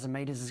 2,000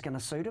 metres is going to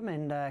suit him.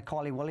 And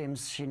Kylie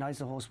Williams, she knows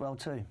the horse well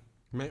too.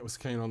 Matt was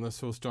keen on this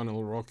horse,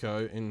 Donald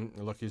Rocco, and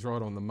look, he's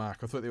right on the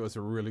mark. I thought there was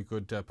a really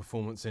good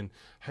performance, and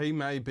he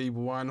may be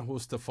one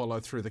horse to follow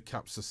through the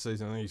Cups this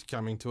season. I think he's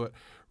coming to it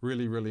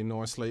really, really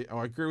nicely.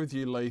 I agree with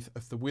you, Leith.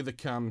 If the weather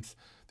comes,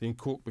 then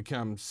Cork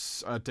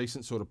becomes a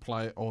decent sort of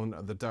play on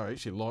the day. I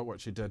actually like what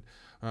she did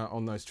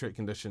on those track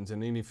conditions,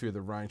 and any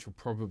further range will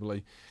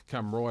probably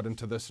come right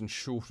into this and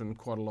shorten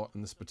quite a lot in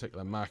this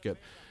particular market.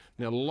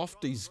 Now,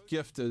 Lofty's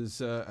Gift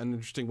is an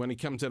interesting one. He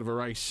comes out of a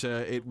race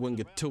at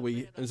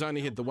Wingatui. He's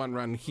only had the one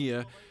run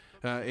here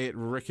at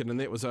Rickett, and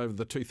that was over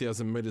the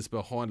 2,000 metres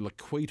behind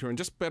Laquita, and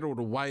just battled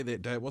away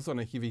that day. It was on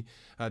a heavy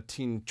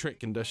 10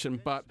 track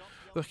condition, but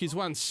look, he's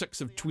won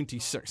 6 of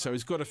 26, so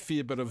he's got a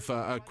fair bit of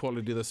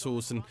quality to this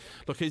horse. And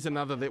look, he's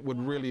another that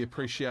would really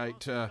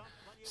appreciate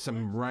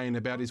some rain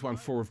about. He's won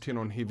 4 of 10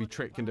 on heavy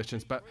track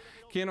conditions, but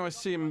can I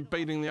see him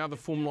beating the other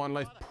form line,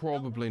 Leith?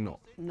 Probably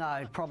not.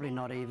 No, probably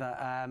not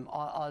either.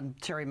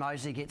 Terry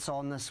Moseley gets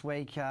on this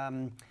week.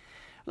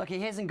 Look, he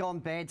hasn't gone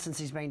bad since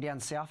he's been down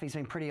south. He's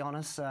been pretty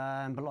honest,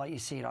 but like you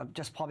said, I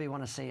just probably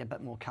want to see a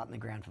bit more cut in the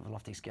ground for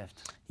Lofty's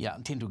Gift. Yeah,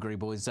 I tend to agree,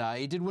 boys.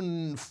 He did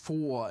win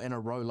 4 in a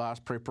row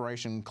last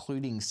preparation,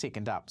 including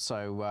second up,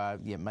 so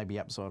yeah, maybe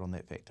upside on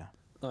that factor.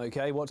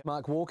 Okay, what's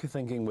Mark Walker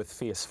thinking with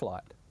Fierce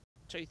Flight?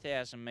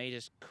 2,000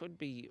 metres could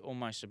be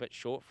almost a bit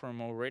short for him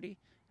already,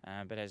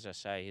 but as I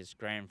say, his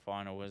grand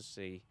final was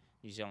the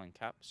New Zealand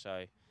Cup,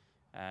 so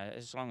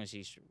as long as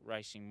he's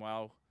racing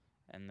well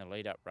in the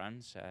lead-up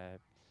runs,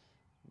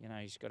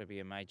 he's got to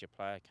be a major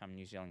player come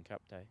New Zealand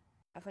Cup Day.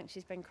 I think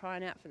she's been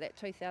crying out for that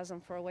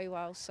 2,000 for a wee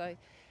while, so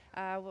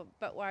we're a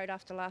bit worried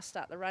after last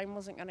start the rain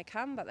wasn't going to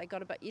come, but they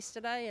got a bit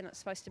yesterday and it's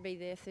supposed to be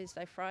there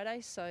Thursday,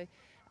 Friday, so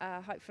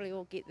hopefully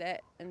we'll get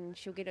that and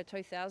she'll get her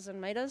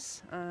 2,000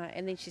 metres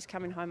and then she's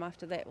coming home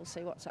after that. We'll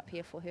see what's up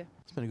here for her.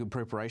 It's been a good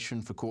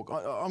preparation for Cork.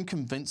 I'm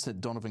convinced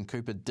that Donovan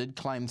Cooper did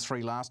claim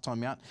 3 last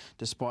time out,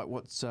 despite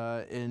what's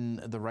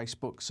in the race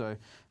book. So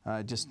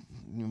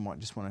you might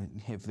just want to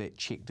have that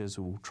checked, as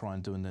we'll try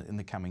and do in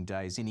the coming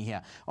days.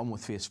 Anyhow, I'm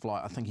with Fierce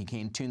Flight. I think he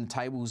can turn the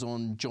tables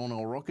on John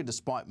O'Rourke,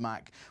 despite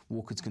Mark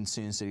Walker's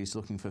concerns that he's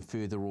looking for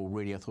further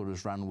already. I thought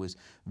his run was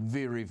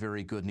very,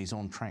 very good, and he's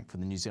on track for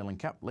the New Zealand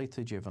Cup. Leith,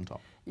 who'd you have on top?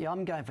 Yeah,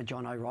 I'm going for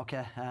John O'Rourke.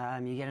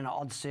 You get an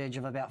odd surge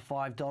of about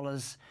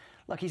 $5.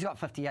 Look, he's got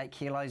 58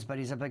 kilos, but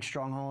he's a big,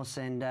 strong horse,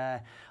 and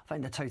I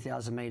think the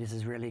 2,000 metres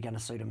is really going to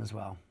suit him as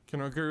well.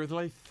 Can I agree with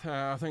Leith?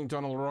 I think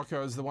Donald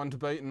Rocco is the one to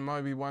beat and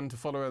maybe one to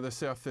follow out of the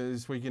south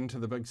as we get into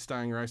the big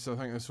staying race. I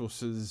think this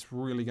horse is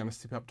really going to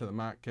step up to the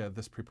mark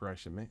this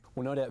preparation, Matt.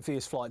 Well, no doubt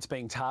Fierce Flight's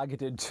being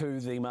targeted to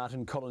the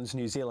Martin Collins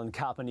New Zealand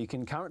Cup, and you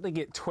can currently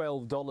get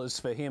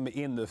 $12 for him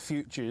in the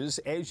futures,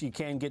 as you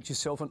can get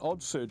yourself an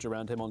odd surge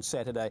around him on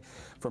Saturday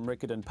from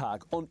Riccarton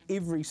Park on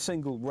every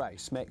single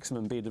race.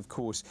 Maximum bet, of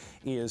course,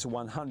 is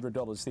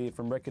 $100 there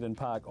from Riccarton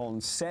Park on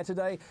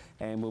Saturday,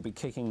 and we'll be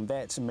kicking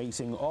that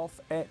meeting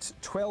off at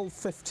 12:15.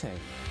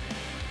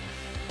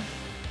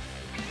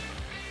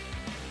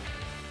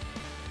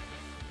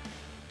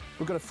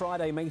 We've got a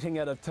Friday meeting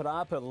out of Te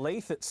Rapa,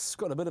 Leith. It's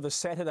got a bit of a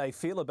Saturday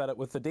feel about it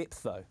with the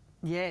depth, though.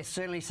 Yeah,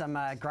 certainly some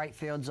great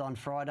fields on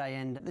Friday,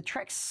 and the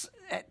track's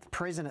at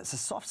present, it's a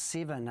soft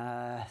 7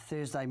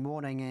 Thursday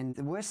morning, and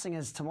the worst thing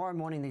is tomorrow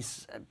morning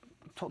there's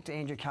talked to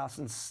Andrew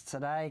Carstens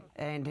today,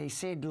 and he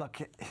said, look,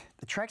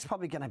 the track's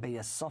probably going to be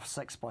a soft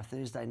 6 by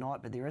Thursday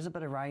night, but there is a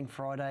bit of rain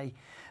Friday,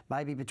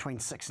 maybe between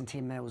 6 and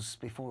 10 mils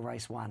before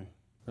race 1.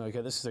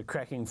 Okay, this is a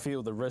cracking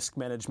field. The Risk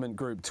Management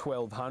Group,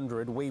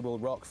 $1,200. We Will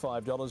Rock,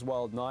 $5.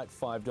 Wild Knight,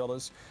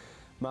 $5.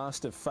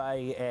 Master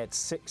Fay at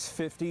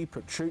 $6.50.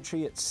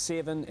 Petrucci at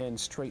 $7, and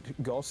Street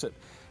Gossip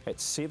at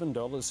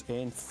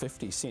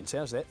 $7.50.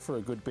 How's that for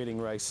a good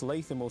betting race,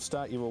 Leith? And we'll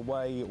start you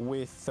away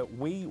with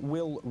We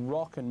Will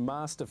Rock and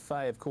Master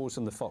Fay, of course,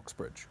 in the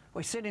Foxbridge.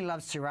 Well, he certainly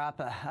loves Te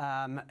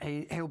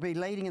Rapa. He'll be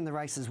leading in the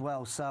race as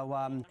well.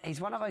 So he's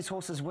one of those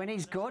horses, when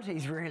he's good,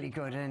 he's really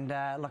good. And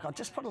look, I'll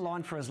just put a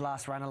line for his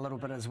last run a little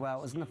bit as well.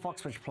 It was in the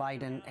Foxbridge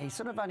Plate, and he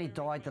sort of only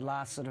died the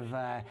last sort of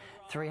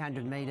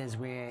 300 metres,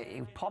 where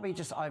he probably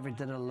just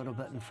overdid it a little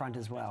bit in front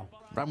as well.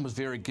 Run was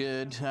very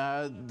good.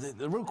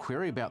 The real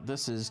query about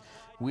this is,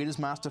 where does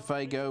Master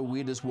Fay go?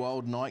 Where does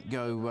Wild Knight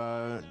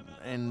go?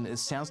 And it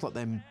sounds like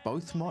they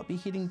both might be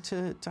heading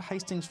to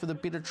Hastings for the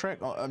better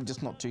track. I'm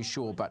just not too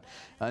sure, but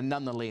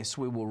nonetheless,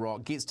 We Will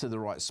Rock gets to the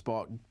right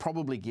spot,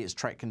 probably gets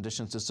track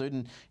conditions to suit,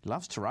 and he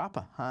loves Te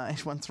Rapa.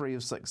 He's won 3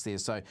 of 6 there,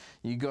 so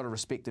you've got to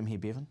respect him here,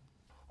 Bevan.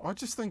 I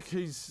just think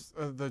he's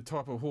the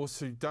type of horse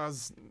who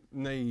does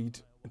need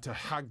to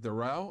hug the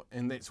rail,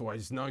 and that's why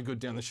he's no good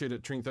down the chute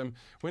at Trentham.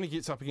 When he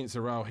gets up against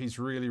the rail, he's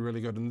really, really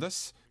good. And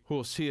this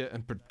horse here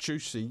in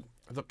Petrucci,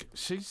 look,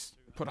 she's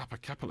put up a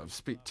couple of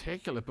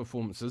spectacular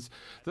performances.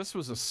 This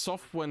was a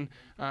soft win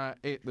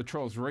at the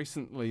trials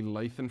recently,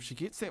 Leith, and if she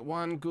gets that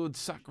one good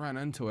suck run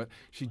into it,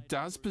 she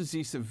does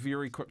possess a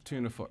very quick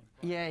turn of foot.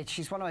 Yeah,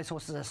 she's one of those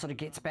horses that sort of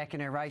gets back in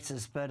her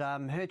races, but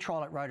her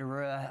trial at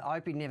Rotorua,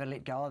 Opie never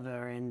let go of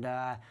her, and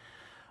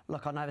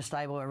look, I know the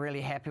stable are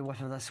really happy with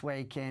her this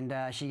week,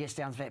 and she gets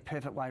down to that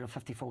perfect weight of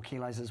 54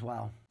 kilos as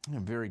well. Yeah,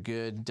 very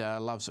good.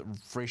 Loves it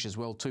fresh as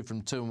well, 2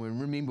 from 2. And we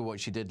remember what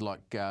she did, like,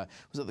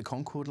 was it the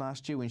Concord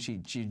last year when she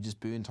just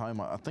burned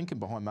home, I think,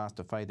 behind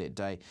Master Faye that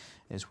day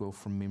as well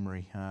from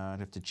memory. I'd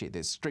have to check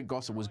that. Street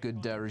Gossip was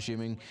good,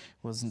 resuming,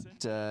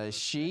 wasn't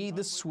she?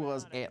 This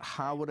was at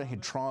Harwater,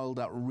 had trialled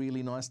up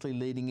really nicely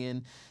leading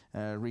in.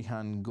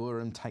 Rihan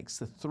Gorham takes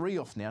the 3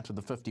 off now to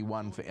the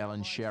 51 for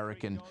Alan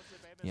Sharrock, and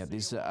yeah,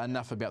 there's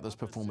enough about this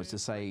performance to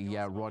say,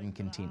 right in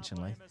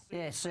contention, Lee.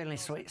 Yeah, certainly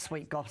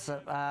Sweet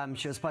Gossip.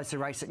 She was supposed to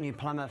race at New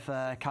Plymouth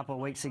a couple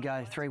of weeks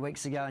ago, 3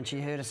 weeks ago, and she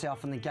hurt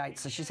herself in the gate.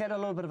 So she's had a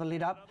little bit of a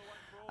let up.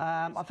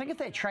 I think if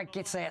that track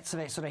gets out to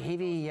that sort of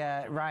heavy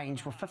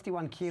range with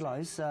 51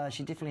 kilos,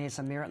 she definitely has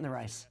some merit in the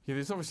race. Yeah,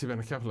 there's obviously been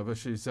a couple of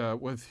issues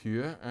with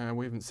her.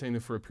 We haven't seen her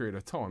for a period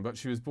of time, but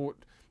she was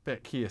brought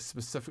back here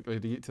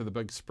specifically to get to the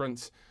big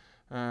sprints.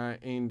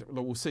 And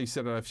we'll see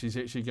Saturday if she's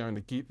actually going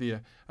to get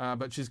there.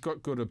 But she's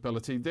got good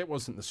ability. That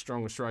wasn't the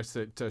strongest race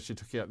that she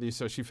took out there,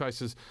 so she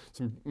faces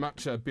some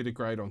much better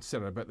grade on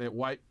Saturday. But that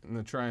weight and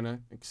the trainer,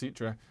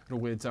 etc., it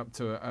all adds up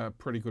to a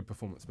pretty good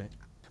performance, Matt.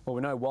 Well,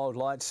 we know Wild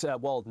Knight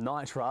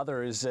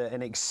is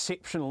an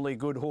exceptionally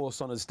good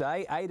horse on his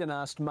day. Aidan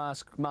asked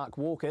Mark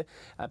Walker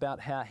about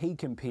how he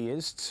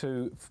compares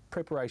to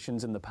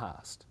preparations in the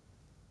past.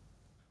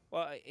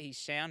 Well, he's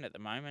sound at the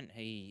moment.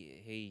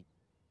 He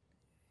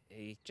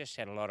just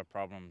had a lot of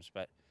problems,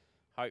 but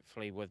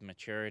hopefully with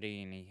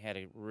maturity, and he had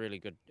a really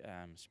good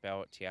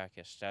spell at Te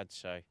Akau Stud,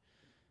 so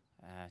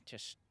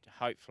just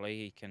hopefully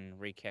he can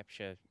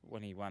recapture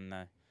when he won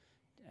the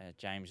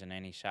James and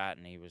Annie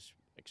Sarton. He was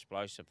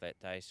explosive that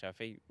day, so if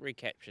he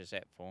recaptures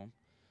that form,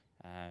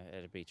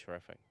 it'd be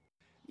terrific.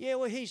 Yeah,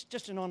 well, he's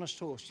just an honest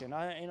horse, and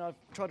I've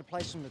tried to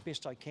place him the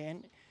best I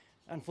can.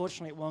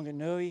 Unfortunately, at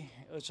Wanganui,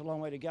 it's a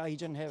long way to go. He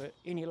didn't have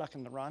any luck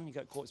in the run. He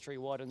got caught 3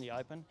 wide in the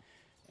open.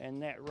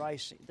 And that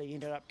race, they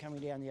ended up coming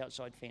down the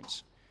outside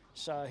fence.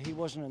 So he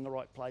wasn't in the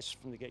right place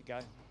from the get-go.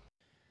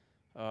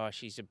 Oh,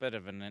 she's a bit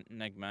of an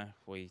enigma.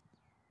 We've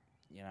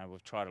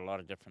tried a lot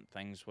of different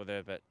things with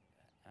her, but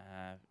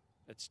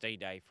it's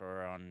D-Day for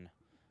her on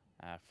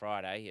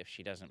Friday. If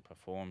she doesn't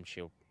perform,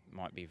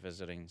 might be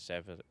visiting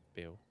Saville.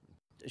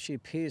 She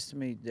appears to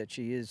me that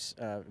she is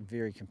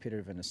very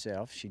competitive in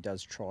herself. She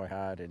does try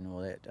hard and all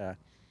that.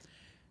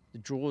 The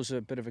draws are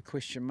a bit of a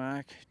question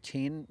mark.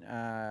 10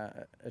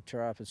 at Te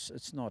Rapa,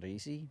 it's not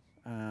easy.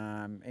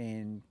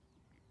 And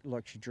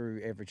like she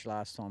drew average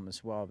last time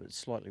as well, but it's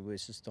slightly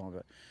worse this time.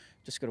 But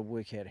just got to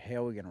work out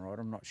how we're going to ride.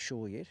 I'm not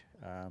sure yet.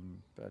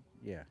 But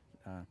yeah,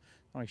 I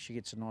think she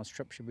gets a nice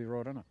trip. She'll be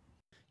right in it.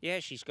 Yeah,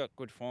 she's got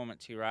good form at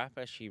Te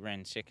Rapa. She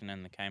ran second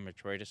in the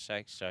Cambridge Reader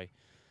Stakes, so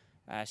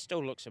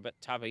still looks a bit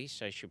tubby,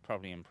 so she'll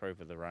probably improve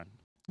with the run.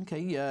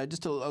 Okay,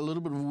 just a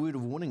little bit of a word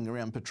of warning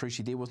around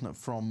Patricia there, wasn't it,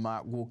 from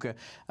Mark Walker?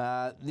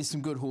 There's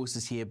some good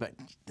horses here, but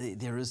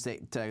there is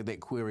that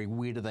query,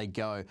 where do they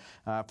go?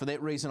 For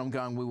that reason, I'm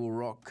going We Will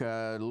Rock.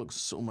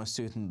 Looks almost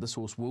certain this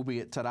horse will be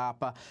at Te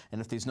Rapa,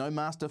 and if there's no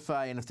Master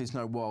Faye and if there's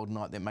no Wild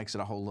Knight, that makes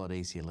it a whole lot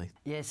easier, Lee.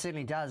 Yeah, it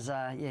certainly does.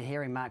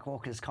 Hearing Mark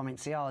Walker's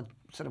comments there, I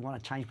sort of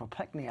want to change my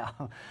pick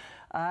now.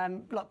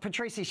 Look,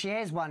 Patricia, she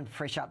has won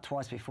fresh up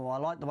twice before. I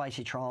like the way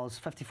she trials,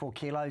 54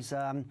 kilos.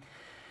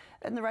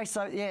 In the race,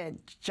 so yeah,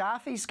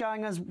 Jaffe's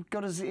going as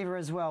good as ever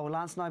as well.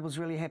 Lance Noble's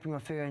really happy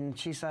with her, and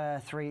she's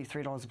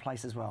 $3 a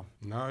place as well.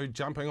 No,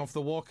 jumping off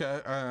the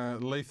walker,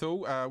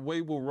 Lethal.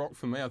 We Will Rock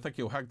for me. I think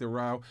he'll hug the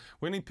rail.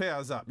 When he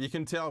powers up, you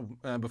can tell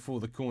before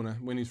the corner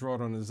when he's right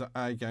on his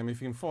A game.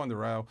 If you can find the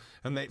rail,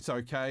 and that's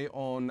okay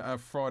on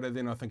Friday,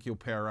 then I think he'll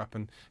power up,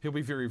 and he'll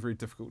be very, very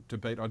difficult to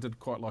beat. I did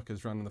quite like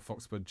his run in the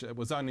Foxbridge. It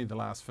was only the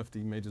last 50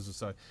 metres or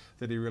so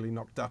that he really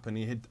knocked up, and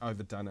he had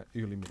overdone it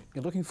early.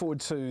 You're looking forward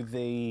to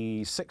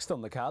the 6th on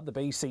the card, the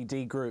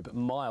BCD Group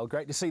Mile.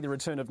 Great to see the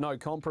return of No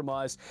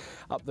Compromise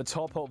up the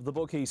top of the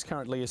bookies.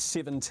 Currently a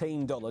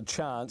 $17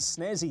 chance.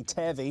 Snazzy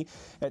Tavi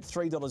at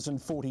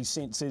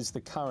 $3.40 is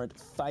the current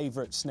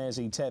favourite.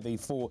 Snazzy Tavi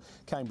for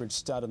Cambridge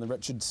Stud and the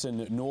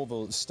Richardson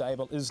Norville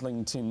stable.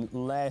 Islington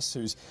Lass,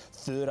 who's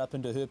third up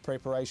into her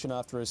preparation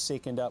after a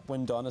second up.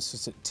 Win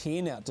Dionysus at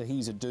 10, out to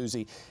He's a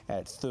Doozy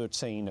at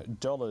 $13.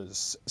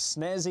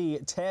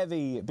 Snazzy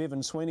Tavi,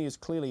 Bevan Sweeney, is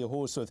clearly a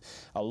horse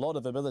with a lot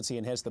of ability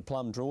and has the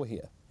plum draw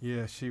here.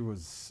 Yeah, she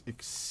was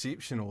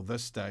exceptional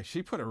this day.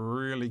 She put a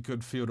really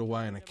good field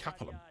away in a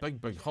couple of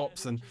big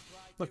hops. And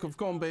look, I've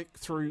gone back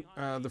through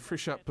the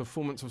fresh up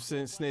performance of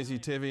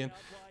Snazzy Tavi, and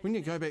when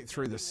you go back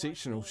through the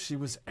sectional, she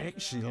was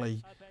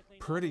actually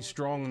pretty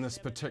strong in this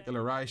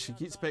particular race. She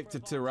gets back to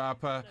Te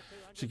Rapa,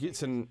 she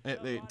gets in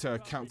at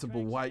that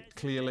comfortable weight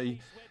clearly,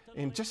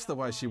 and just the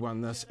way she won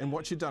this and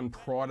what she'd done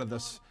prior to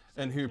this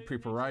in her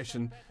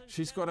preparation.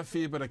 She's got a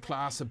fair bit of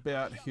class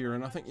about her,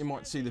 and I think you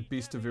might see the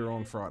best of her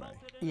on Friday.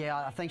 Yeah,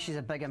 I think she's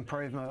a big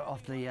improvement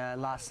off the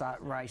last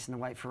start race in the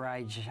weight for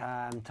age,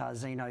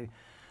 Tarzino.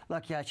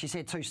 Look, yeah, she's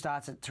had 2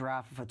 starts at Te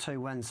Rapa for 2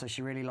 wins, so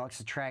she really likes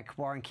the track.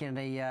 Warren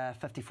Kennedy,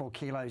 54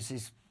 kilos,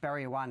 is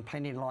barrier 1.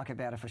 Plenty to like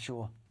about her for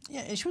sure.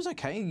 Yeah, and she was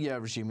okay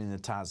resuming the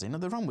Tarzana.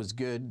 The run was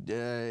good.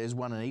 As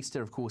won in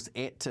Easter, of course,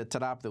 at Te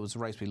Rapa. That was the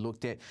race we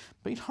looked at.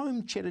 Beat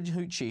home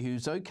Chattahoochee,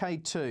 who's okay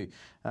too.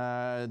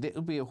 That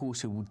will be a horse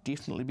who will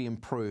definitely be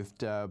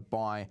improved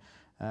by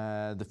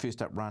the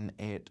first up run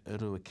at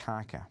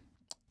Ruakaka.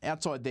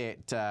 Outside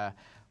that,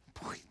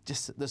 boy,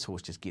 this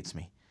horse just gets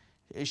me.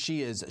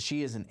 She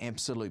is an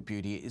absolute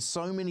beauty.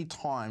 So many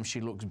times she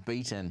looks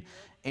beaten,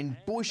 and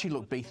boy, she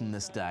looked beaten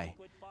this day.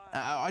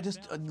 I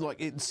just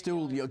like it.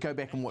 Still, you go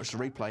back and watch the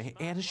replay.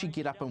 How does she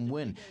get up and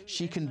win?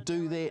 She can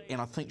do that,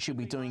 and I think she'll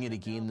be doing it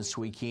again this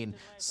weekend.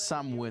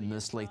 Some win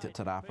this late at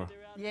Te Rapa.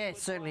 Yeah,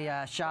 certainly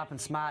sharp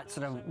and smart.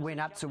 Sort of went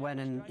up to win,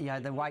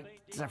 and the weight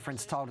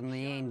difference told in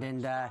the end.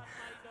 And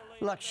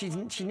look, she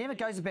never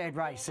goes a bad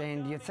race,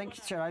 and you think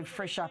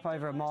fresh up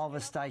over a mile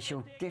this day,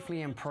 she'll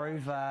definitely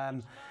improve.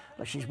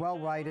 Look, she's well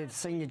rated.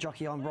 Senior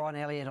jockey on Ryan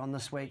Elliott on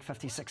this week,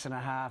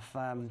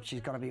 56.5. She's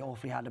got to be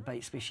awfully hard to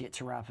beat, especially at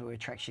Te Rapa, a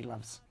track she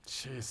loves.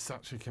 She is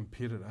such a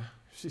competitor.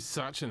 She's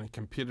such a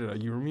competitor.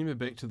 You remember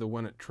back to the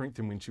one at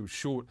Trentham when she was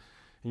short,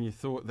 and you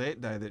thought that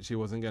day that she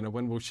wasn't going to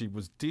win. Well, she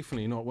was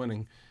definitely not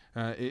winning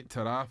at Te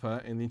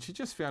Rapa, and then she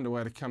just found a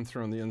way to come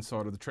through on the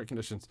inside of the track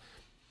conditions.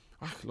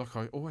 Look,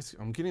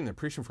 I'm getting the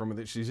impression from her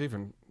that she's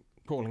even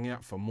calling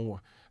out for more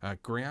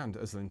ground,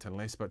 Islington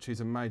Lass, but she's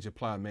a major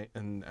player, Matt,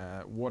 in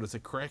what is a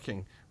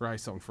cracking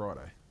race on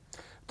Friday.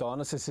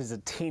 Dionysus is a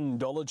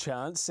 $10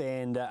 chance,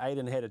 and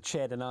Aidan had a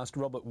chat and asked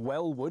Robert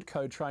Wellwood,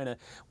 co-trainer,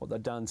 what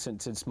they've done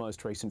since its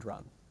most recent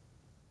run.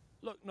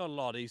 Look, not a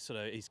lot.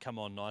 He's come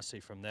on nicely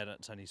from that.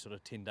 It's only sort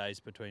of 10 days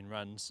between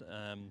runs,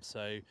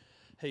 so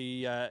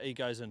he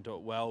goes into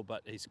it well,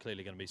 but he's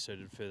clearly going to be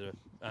suited further,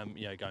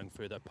 going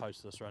further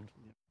post this run.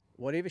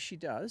 Whatever she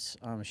does,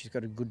 she's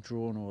got a good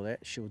draw and all that,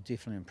 she'll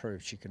definitely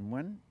improve. She can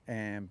win,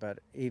 but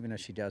even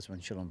if she does win,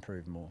 she'll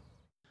improve more.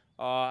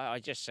 I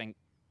just think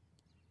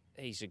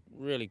he's a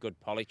really good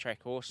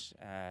polytrack horse.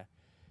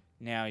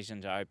 Now he's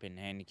into open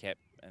handicap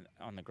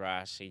on the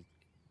grass. You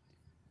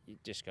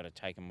just got to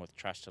take him with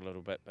trust a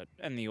little bit. But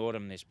in the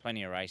autumn, there's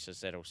plenty of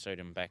races that'll suit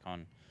him back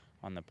on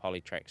the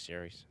polytrack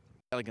series.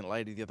 Elegant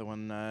Lady, the other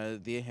one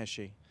there, has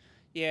she?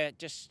 Yeah,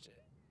 just...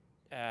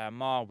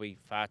 mile will be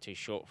far too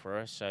short for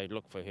her, so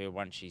look for her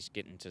once she's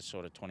getting to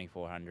sort of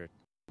 2400.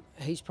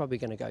 He's probably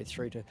going to go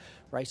through to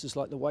races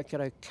like the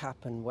Waikato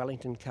Cup and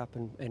Wellington Cup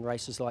and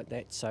races like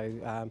that.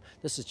 So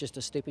this is just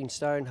a stepping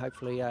stone.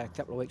 Hopefully a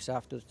couple of weeks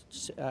after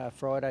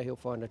Friday he'll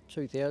find a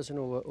 2000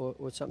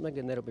 or something,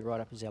 and that'll be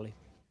right up his alley.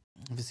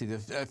 Obviously,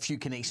 a few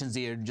connections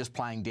there, just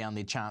playing down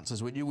their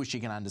chances, which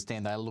you can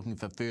understand. They're looking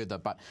for further,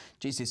 but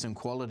geez, there's some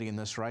quality in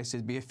this race.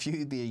 There'd be a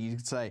few there, you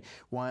could say,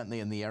 why aren't they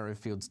in the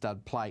Arrowfield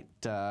Stud Plate?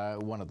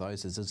 One of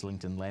those is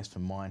Islington Lass for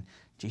mine.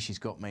 Gee, she's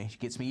got me. She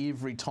gets me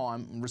every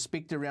time.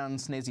 Respect around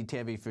Snazzy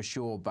Tavi for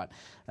sure, but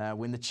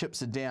when the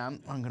chips are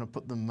down, I'm going to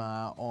put them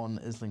on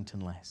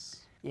Islington Lass.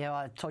 Yeah,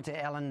 I talked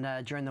to Alan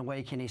during the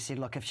week, and he said,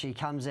 look, if she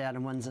comes out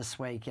and wins this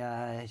week,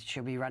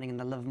 she'll be running in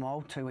the Live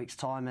Mole 2 weeks'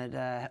 time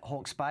at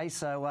Hawke's Bay.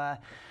 So,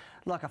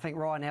 look, I think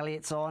Ryan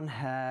Elliott's on,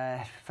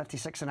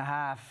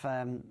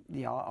 56.5.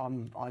 Yeah,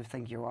 I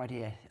think you're right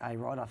here,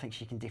 Rod. I think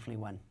she can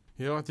definitely win.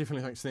 Yeah, I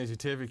definitely think Snazzy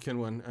Tavi can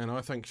win, and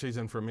I think she's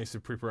in for a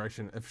massive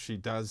preparation if she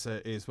does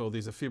as well.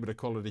 There's a fair bit of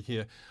quality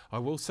here. I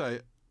will say,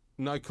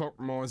 No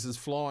Compromises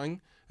flying,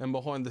 and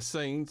behind the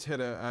scenes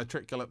had a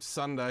track gallop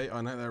Sunday.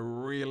 I know they're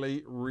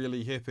really,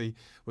 really happy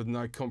with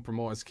No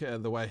Compromise,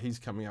 the way he's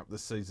coming up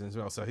this season as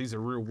well. So he's a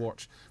real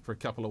watch for a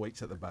couple of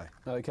weeks at the Bay.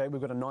 OK,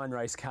 we've got a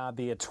 9-race card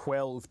there.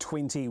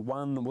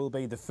 12:21 will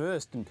be the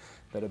first, and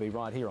that'll be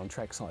right here on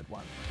Trackside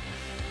 1.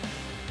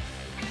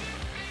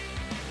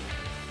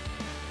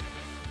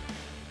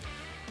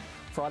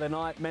 Friday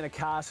night,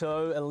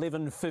 Manikato,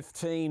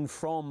 11:15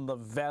 from the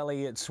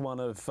Valley. It's one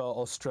of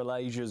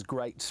Australasia's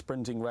great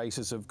sprinting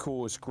races, of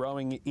course.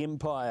 Growing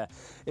Empire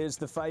is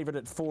the favourite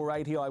at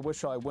 $4.80. I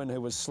Wish I Win, who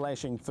was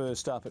slashing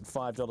first up at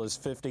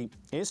 $5.50.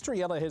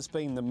 Estrella has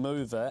been the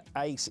mover,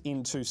 8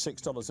 into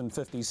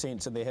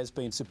 $6.50, and there has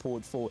been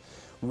support for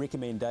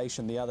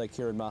Recommendation, the other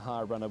Kieran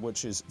Mahar runner,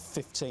 which is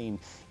 15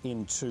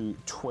 into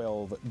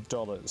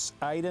 $12.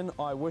 Aidan,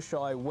 I Wish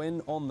I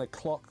Win on the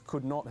clock,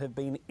 could not have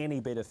been any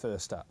better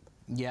first up.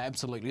 Yeah,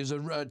 absolutely. It was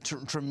a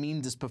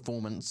tremendous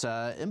performance.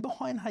 In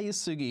behind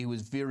Hayasugi, who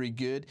was very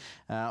good.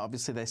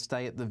 Obviously, they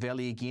stay at the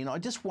Valley again. I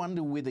just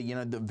wonder whether,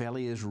 the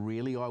Valley is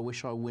really I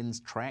Wish I Win's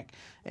track.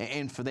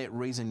 And for that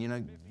reason,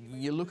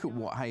 you look at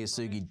what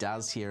Hayasugi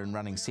does here in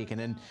running second.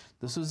 And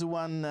this was the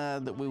one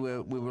that we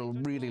were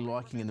really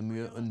liking in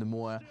the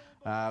Moir.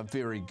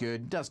 Very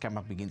good. Does come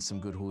up against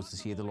some good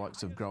horses here. The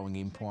likes of Growing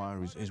Empire,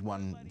 who's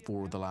won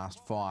 4 of the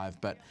last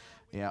 5. But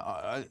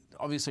yeah,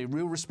 obviously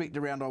real respect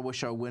around I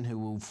Wish I Win, who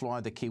will fly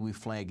the Kiwi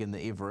flag in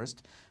the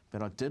Everest.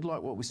 But I did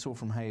like what we saw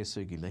from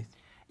Hayasugi, Leith.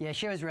 Yeah,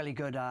 she was really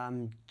good.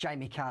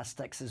 Jamie Carr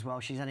sticks as well.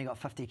 She's only got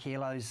 50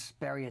 kilos,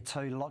 barrier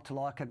 2, lot to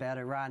like about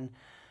her run.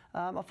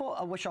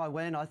 I wish I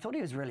win. I thought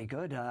he was really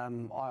good.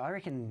 I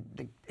reckon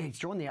he's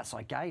drawn the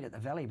outside gate at the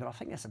Valley, but I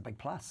think that's a big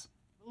plus.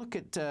 Look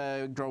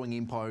at Growing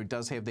Empire, who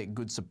does have that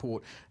good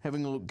support.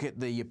 Having a look at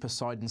the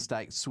Poseidon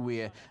Stakes,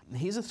 where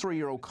here's a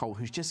 3-year-old colt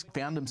who's just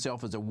found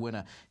himself as a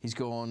winner. He's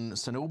gone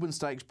St Albans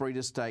Stakes,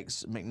 Breeders'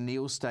 Stakes,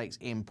 McNeil Stakes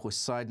and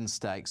Poseidon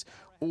Stakes,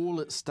 all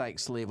at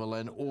stakes level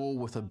and all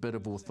with a bit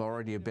of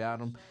authority about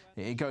him.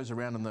 He goes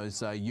around in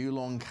those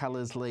Yulong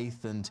colours,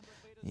 Leith, and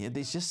yeah,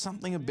 there's just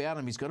something about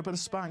him. He's got a bit of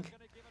spunk.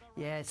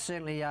 Yeah, it's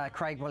certainly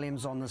Craig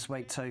Williams on this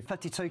week too.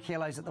 52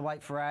 kilos at the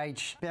weight for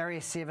age. Barrier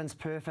 7's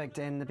perfect,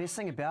 and the best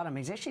thing about him,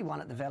 he's actually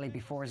won at the Valley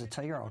before as a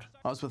 2-year-old.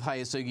 I was with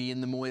Hayasugi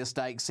in the Moir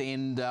Stakes,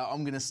 and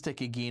I'm going to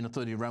stick again. I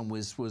thought her run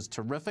was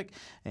terrific,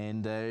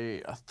 and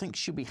I think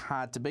she'll be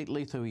hard to beat.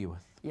 Leith, who are you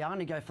with? Yeah, I'm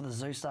going to go for the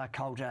Zoustar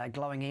colt,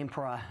 Glowing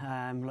Emperor.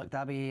 Look,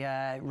 they'll be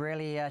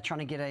really trying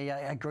to get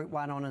a Group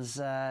 1 on his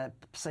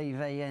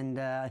CV, and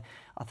I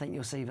think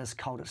you'll see this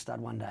colt at stud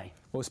one day.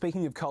 Well,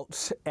 speaking of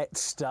colts at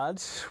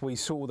stud, we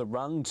saw the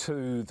run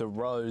to the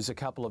Rose a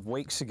couple of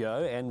weeks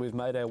ago, and we've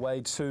made our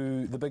way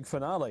to the big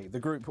finale, the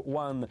Group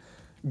 1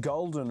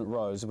 Golden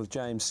Rose with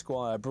James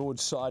Squire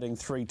broadsiding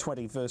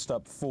 320. First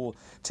up for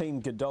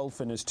Team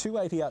Godolphin is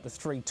 280 out to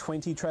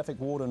 320. Traffic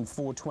Warden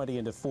 420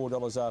 into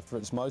 $4 after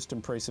its most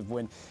impressive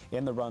win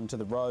in the run to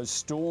the Rose.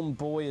 Storm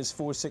Boy is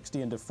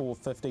 460 into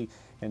 450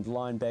 and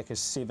Linebacker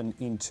 7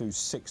 into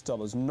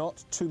 $6.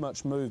 Not too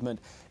much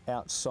movement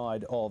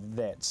outside of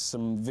that.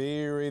 Some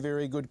very,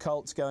 very good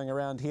colts going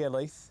around here,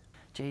 Leith.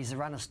 Geez, the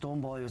run of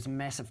Stormboy was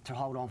massive to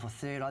hold on for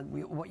third.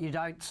 What you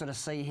don't sort of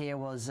see here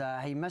was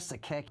he missed a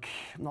kick.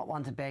 Not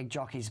one to bag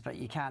jockeys, but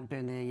you can't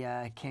burn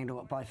the candle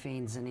at both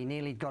ends, and he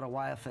nearly got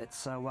away with it.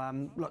 So,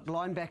 look,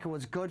 Linebacker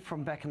was good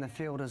from back in the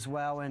field as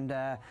well, and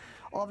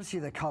obviously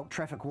the colt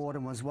Traffic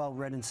Warden was well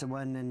ridden to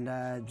win,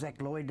 and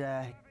Zach Lloyd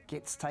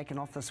gets taken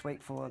off this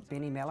week for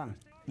Benny Mellon.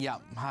 Yeah,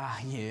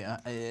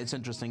 it's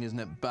interesting, isn't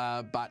it?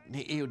 But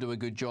he'll do a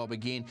good job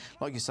again.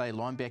 Like you say,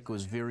 Linebacker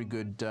was very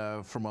good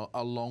from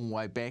a long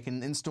way back.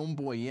 And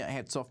Stormboy, yeah,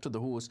 hats off to the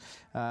horse.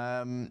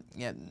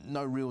 Yeah,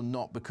 no real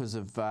knot because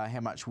of how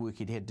much work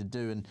he'd had to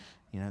do. And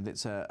you know,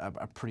 that's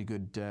a pretty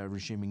good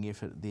resuming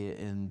effort there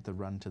in the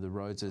run to the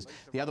Roses.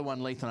 The other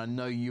one, Leith, and I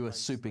know you were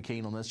super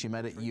keen on this. You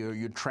made it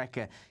your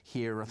tracker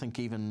here. I think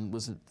even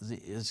was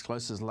as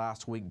close as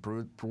last week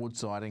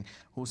broadsiding.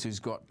 Horse who's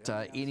got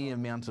any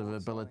amount of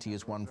ability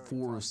has won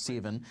 4 of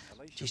 7.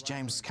 Geez,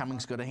 James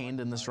Cummings got a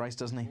hand in this race,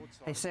 doesn't he?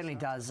 He certainly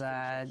does.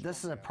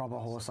 This is a proper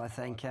horse, I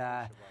think.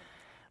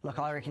 Look,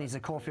 I reckon he's a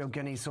Caulfield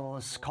Guineas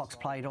horse, Cox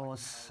Plate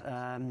horse.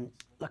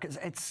 Look,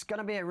 it's going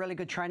to be a really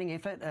good training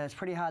effort. It's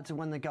pretty hard to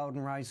win the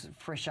Golden Rose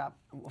fresh up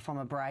from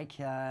a break.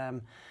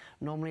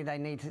 Normally they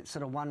need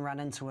sort of one run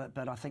into it,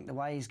 but I think the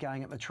way he's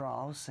going at the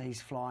trials,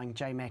 he's flying.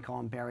 J-Mac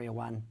on Barrier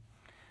 1.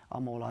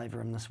 I'm all over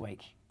him this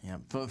week. Yeah,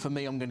 for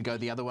me, I'm going to go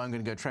the other way. I'm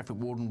going to go Traffic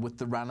Warden with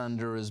the run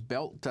under his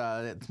belt.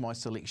 That's my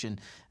selection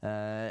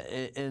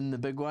in the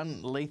big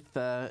one. Leith,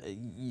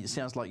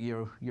 sounds like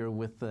you're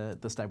with the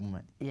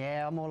stablemate.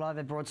 Yeah, I'm all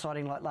over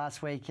broadsiding like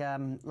last week.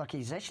 Look,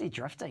 he's actually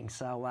drifting,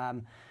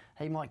 so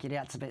he might get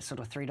out to that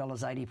sort of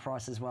 $3.80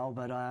 price as well.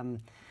 But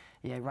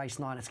yeah, race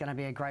 9, it's going to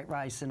be a great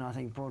race, and I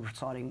think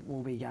broadsiding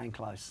will be going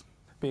close.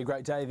 Be a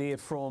great day there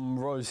from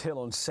Rose Hill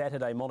on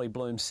Saturday. Molly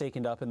Bloom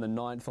second up in the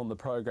 9th on the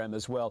program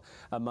as well,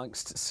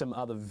 amongst some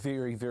other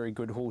very, very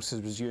good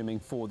horses resuming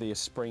for their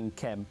spring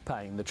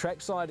campaign. The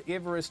Trackside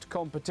Everest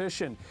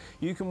competition.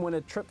 You can win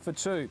a trip for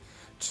 2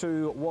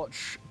 to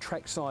watch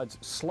Trackside's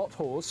slot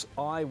horse,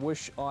 I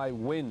Wish I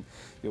Win.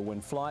 You'll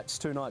win flights,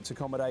 2 nights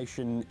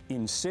accommodation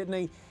in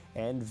Sydney,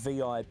 and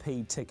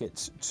VIP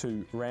tickets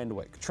to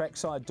Randwick.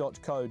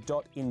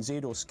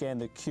 Trackside.co.nz or scan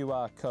the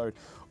QR code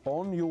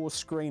on your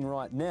screen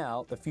right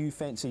now if you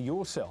fancy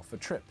yourself a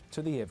trip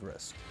to the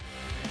Everest.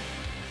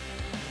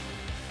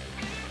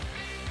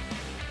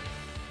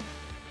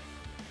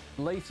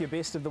 Leith, your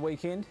best of the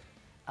weekend?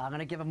 I'm going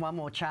to give him one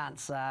more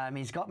chance.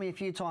 He's got me a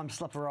few times,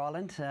 Slipper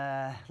Island.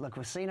 Look,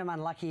 we've seen him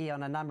unlucky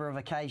on a number of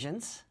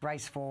occasions.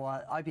 Race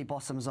 4, Opie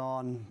Bossom's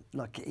on.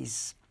 Look,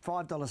 he's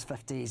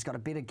 $5.50. He's got a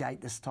better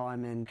gate this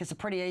time, and it's a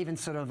pretty even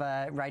sort of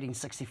rating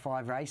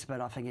 65 race,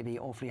 but I think it'd be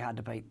awfully hard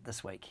to beat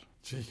this week.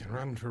 Gee, he can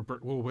run for a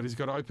brick wall, but he's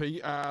got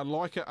Opie.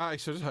 Like it, I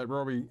just hope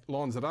Robbie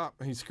lines it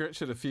up. He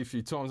scratched it a few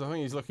times. I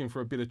think he's looking for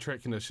a better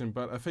track condition,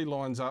 but if he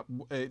lines up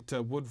at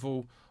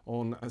Woodville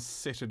on a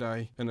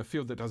Saturday in a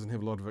field that doesn't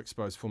have a lot of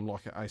exposed form,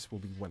 like an Ace will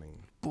be winning.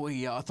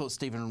 Boy, I thought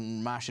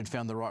Stephen Marsh had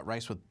found the right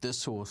race with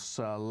this horse,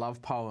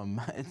 Love Poem.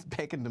 It's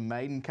back into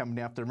maiden coming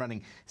after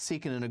running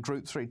second in a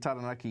Group 3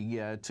 Taranaki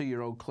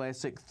 2-year-old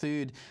classic,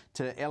 third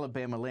to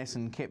Alabama Lass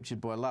and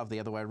captured by Love the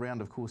other way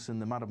around, of course, in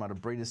the Matamata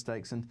Breeder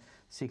Stakes, and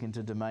second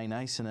to Domain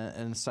Ace in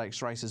a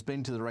stakes race. Has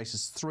been to the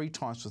races 3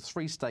 times for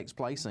 3 stakes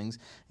placings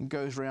and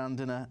goes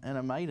round in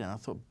a maiden. I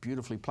thought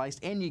beautifully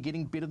placed, and you're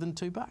getting better than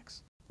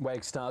 $2.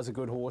 Wagstar's a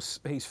good horse.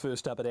 He's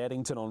first up at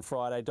Addington on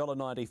Friday.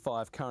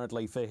 $1.95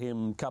 currently for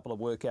him. Couple of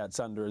workouts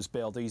under his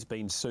belt. He's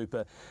been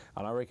super.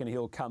 And I reckon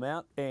he'll come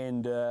out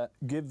and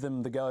give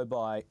them the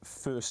go-by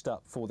first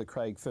up for the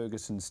Craig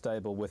Ferguson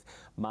stable with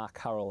Mark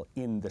Hurrell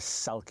in the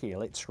sulky.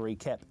 Let's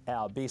recap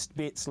our best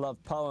bets.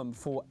 Love Poem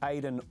for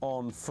Aiden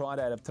on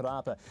Friday out of Te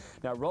Rapa.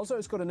 Now,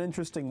 Rozzo's got an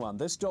interesting one.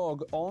 This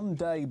dog on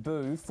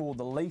debut for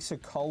the Lisa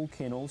Cole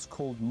Kennels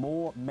called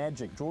More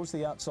Magic. Draws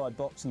the outside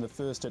box in the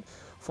first at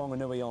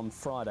Whanganui on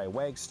Friday.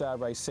 Wagstar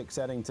race 6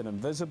 Addington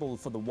Invisible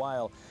for the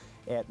Whale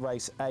at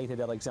race 8 at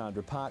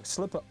Alexandra Park.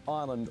 Slipper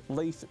Island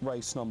Leith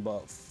race number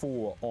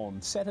 4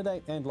 on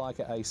Saturday, and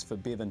Leica Ace for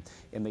Bevan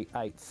in the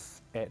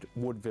 8th at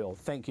Woodville.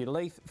 Thank you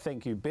Leith,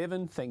 thank you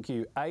Bevan, thank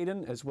you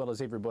Aidan, as well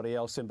as everybody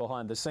else in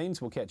behind the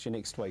scenes. We'll catch you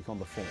next week on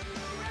The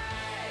Form.